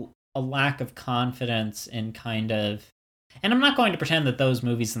as a lack of confidence in kind of, and I'm not going to pretend that those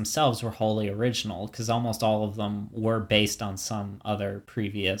movies themselves were wholly original, because almost all of them were based on some other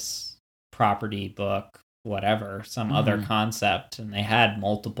previous property, book, whatever, some other concept, and they had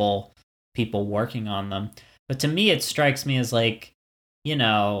multiple people working on them. But to me, it strikes me as like, you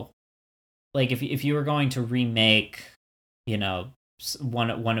know, like if you were going to remake, you know,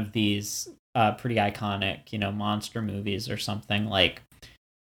 one of these pretty iconic, you know, monster movies or something, like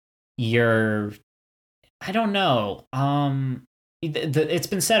I don't know. It's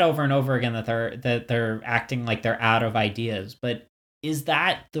been said over and over again that they're acting like they're out of ideas, but is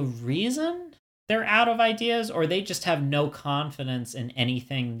that the reason they're out of ideas, or they just have no confidence in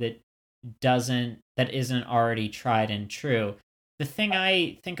anything that isn't already tried and true? The thing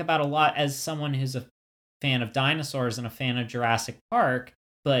I think about a lot as someone who's a fan of dinosaurs and a fan of Jurassic Park,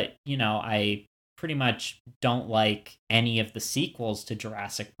 but, you know, I pretty much don't like any of the sequels to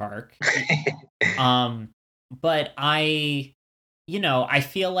Jurassic Park. But I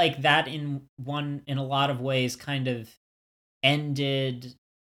feel like that in a lot of ways kind of ended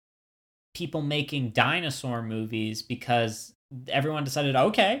people making dinosaur movies, because everyone decided,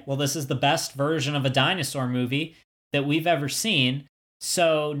 okay, well, this is the best version of a dinosaur movie that we've ever seen.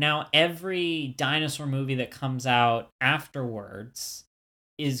 So now every dinosaur movie that comes out afterwards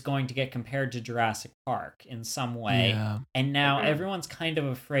is going to get compared to Jurassic Park in some way. Yeah. And now everyone's kind of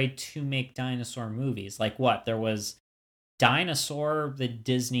afraid to make dinosaur movies. Like what? There was Dinosaur that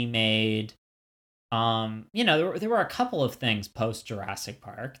Disney made. You know, there were a couple of things post Jurassic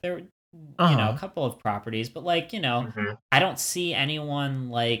Park. There were, you know, a couple of properties, but like, you know, I don't see anyone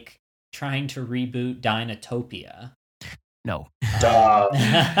like trying to reboot Dinotopia. No.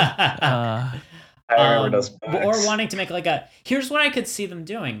 I remember those books. Or wanting to make like here's what I could see them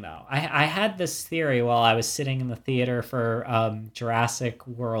doing though. I had this theory while I was sitting in the theater for Jurassic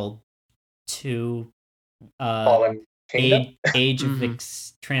World 2 Age of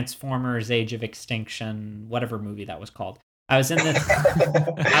Transformers Age of Extinction, whatever movie that was called. I was in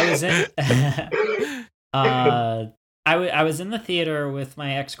I was in the theater with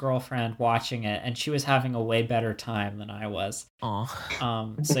my ex-girlfriend watching it, and she was having a way better time than I was.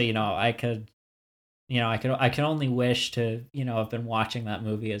 So, you know, I could only wish to, you know, have been watching that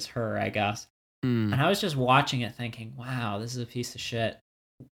movie as her, I guess. And I was just watching it thinking, wow, this is a piece of shit.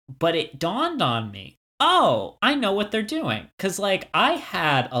 But it dawned on me, oh, I know what they're doing. Because, like, I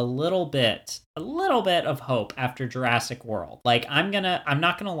had a little bit of hope after Jurassic World. Like, I'm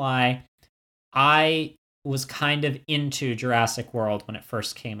not gonna lie, I was kind of into Jurassic World when it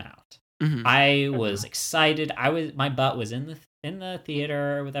first came out. I was excited. My butt was in the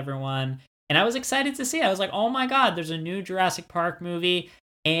theater with everyone, and I was excited to see it. I was like, oh my god, there's a new Jurassic Park movie,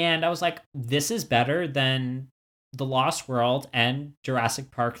 and I was like, this is better than The Lost World and Jurassic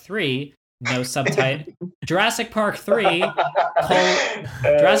Park 3. No subtitle. Jurassic Park 3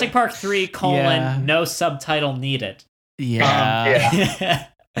 Jurassic Park 3 : no subtitle needed. Yeah.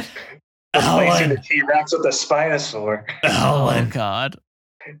 Replacing the T-Rex with the Spinosaur. Oh god.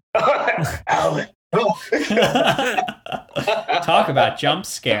 Alan. Talk about jump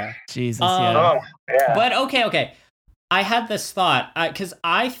scare. Jesus, yeah. But okay. I had this thought, because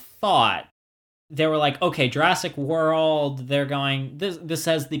I thought they were like, okay, Jurassic World, they're going, this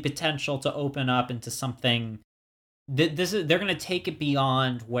has the potential to open up into something, they're going to take it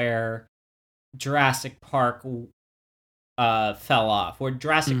beyond where Jurassic Park fell off, where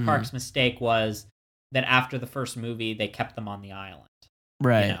Jurassic Park's mistake was that after the first movie, they kept them on the island.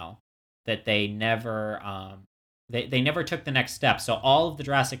 Right. You know, that they never, they never took the next step. So all of the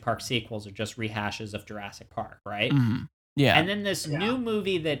Jurassic Park sequels are just rehashes of Jurassic Park, right? Yeah. And then this new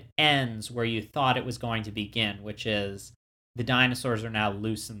movie that ends where you thought it was going to begin, which is the dinosaurs are now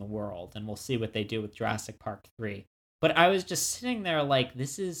loose in the world, and we'll see what they do with Jurassic Park 3. But I was just sitting there like,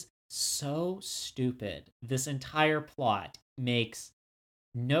 this is so stupid. This entire plot makes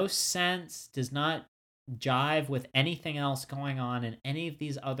no sense, does not jive with anything else going on in any of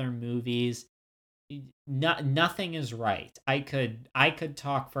these other movies. Nothing is right. I could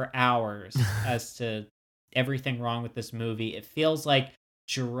talk for hours as to everything wrong with this movie. It feels like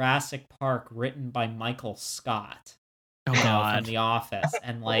Jurassic Park written by Michael Scott, from The Office,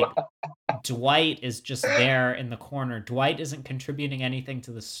 and like Dwight is just there in the corner. Dwight isn't contributing anything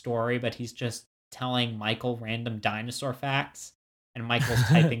to the story, but he's just telling Michael random dinosaur facts, and Michael's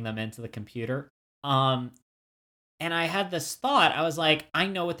typing them into the computer. And I had this thought. I was like, I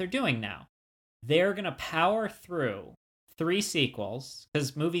know what they're doing now. They're gonna power through 3 sequels,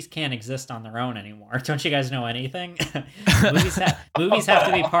 because movies can't exist on their own anymore. Don't you guys know anything? movies have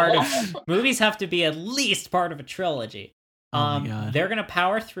to be movies have to be at least part of a trilogy. They're gonna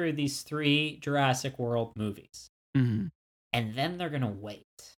power through these 3 Jurassic World movies, Mm-hmm. and then they're gonna wait.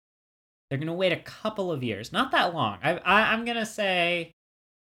 They're gonna wait a couple of years, not that long. I'm gonna say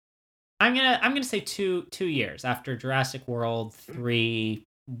 2 years after Jurassic World 3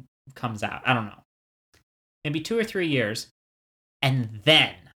 comes out. I don't know, maybe 2 or 3 years, and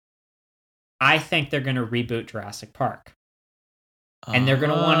then I think they're gonna reboot Jurassic Park. And they're going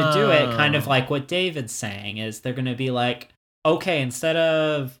to want to do it kind of like what David's saying, is they're going to be like, okay, instead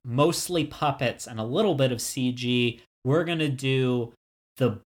of mostly puppets and a little bit of CG, we're going to do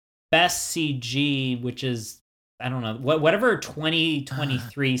the best CG, which is, I don't know, whatever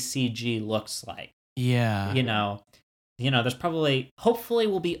 2023 CG looks like. Yeah. You know, there's probably, hopefully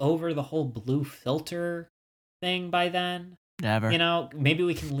we'll be over the whole blue filter thing by then. Never. You know, maybe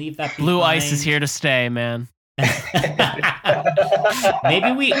we can leave that Blue behind. ice is here to stay, man.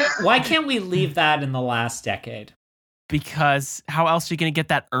 Why can't we leave that in the last decade? Because how else are you going to get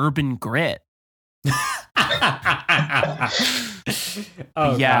that urban grit?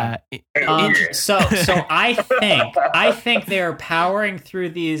 Oh yeah. So I think they're powering through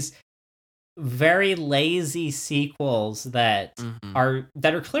these very lazy sequels that are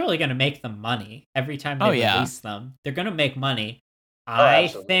clearly going to make them money every time they release them. They're going to make money. I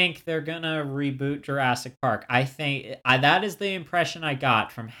think they're going to reboot Jurassic Park. I think that is the impression I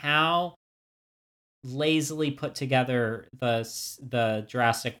got from how lazily put together the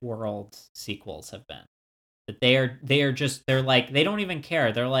Jurassic World sequels have been. That they're like, they don't even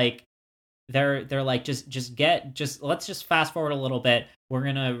care. They're like let's just fast forward a little bit. We're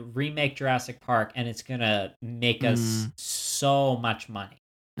going to remake Jurassic Park and it's going to make us so much money.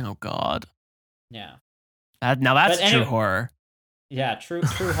 Oh God. Yeah. Now that's true horror. Yeah, true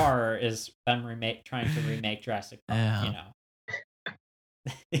horror is them trying to remake Jurassic Park, you know.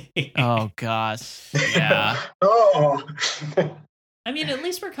 Oh gosh. Yeah. Oh. I mean, at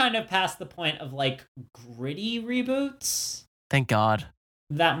least we're kind of past the point of like gritty reboots. Thank God.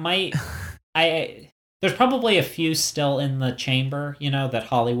 That might there's probably a few still in the chamber, you know, that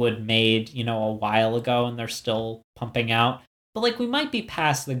Hollywood made, you know, a while ago and they're still pumping out. But like we might be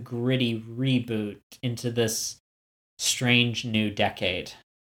past the gritty reboot into this strange new decade.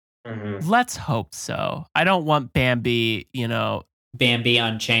 Let's hope so. I don't want Bambi, you know. Bambi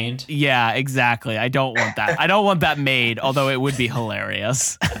Unchained. Yeah, exactly. I don't want that. I don't want that made, although it would be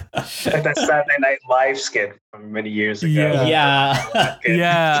hilarious. Like that Saturday Night Live skit from many years ago. Yeah.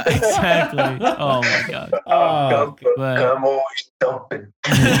 Yeah, exactly. Oh my God. Come on, dumping.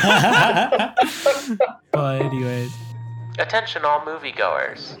 But anyways. Attention all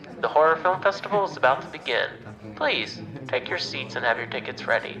moviegoers. The Horror Film Festival is about to begin. Please, take your seats and have your tickets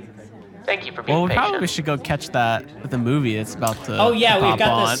ready. Thank you for being patient. Probably should go catch that the movie. It's about to. Oh yeah, we've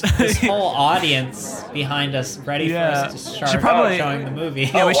got on. this whole audience behind us, ready for us to start showing the movie.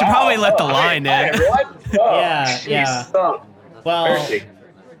 Yeah, we should probably let the line in. Yeah. Well,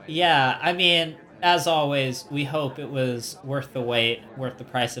 yeah. I mean, as always, we hope it was worth the wait, worth the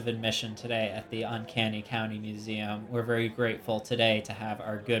price of admission today at the Uncanny County Museum. We're very grateful today to have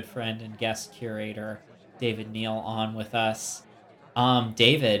our good friend and guest curator, David Neal, on with us.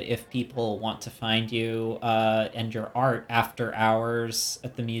 David, if people want to find you and your art after hours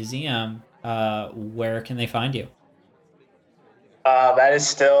at the museum, where can they find you? That is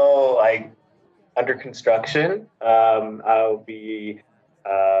still like under construction. I'll be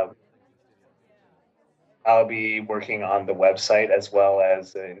working on the website as well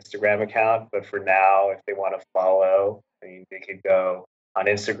as an Instagram account. But for now, if they want to follow, I mean, they could go on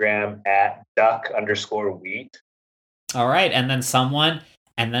Instagram at duck_wheat. All right, and then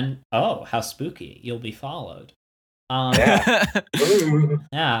how spooky! You'll be followed. Yeah. Ooh,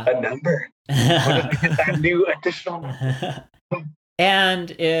 yeah. A number. That new additional number.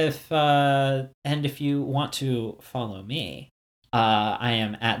 And if you want to follow me, I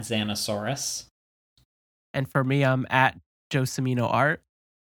am at Xanosaurus. And for me, I'm at Josemino Art.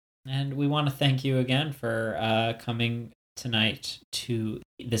 And we want to thank you again for coming tonight to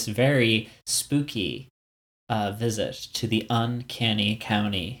this very spooky visit to the Uncanny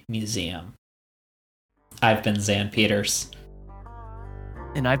County Museum. I've been Zan Peters.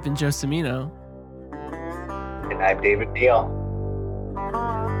 And I've been Josemino. And I'm David Neal.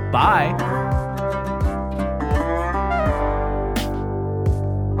 Bye.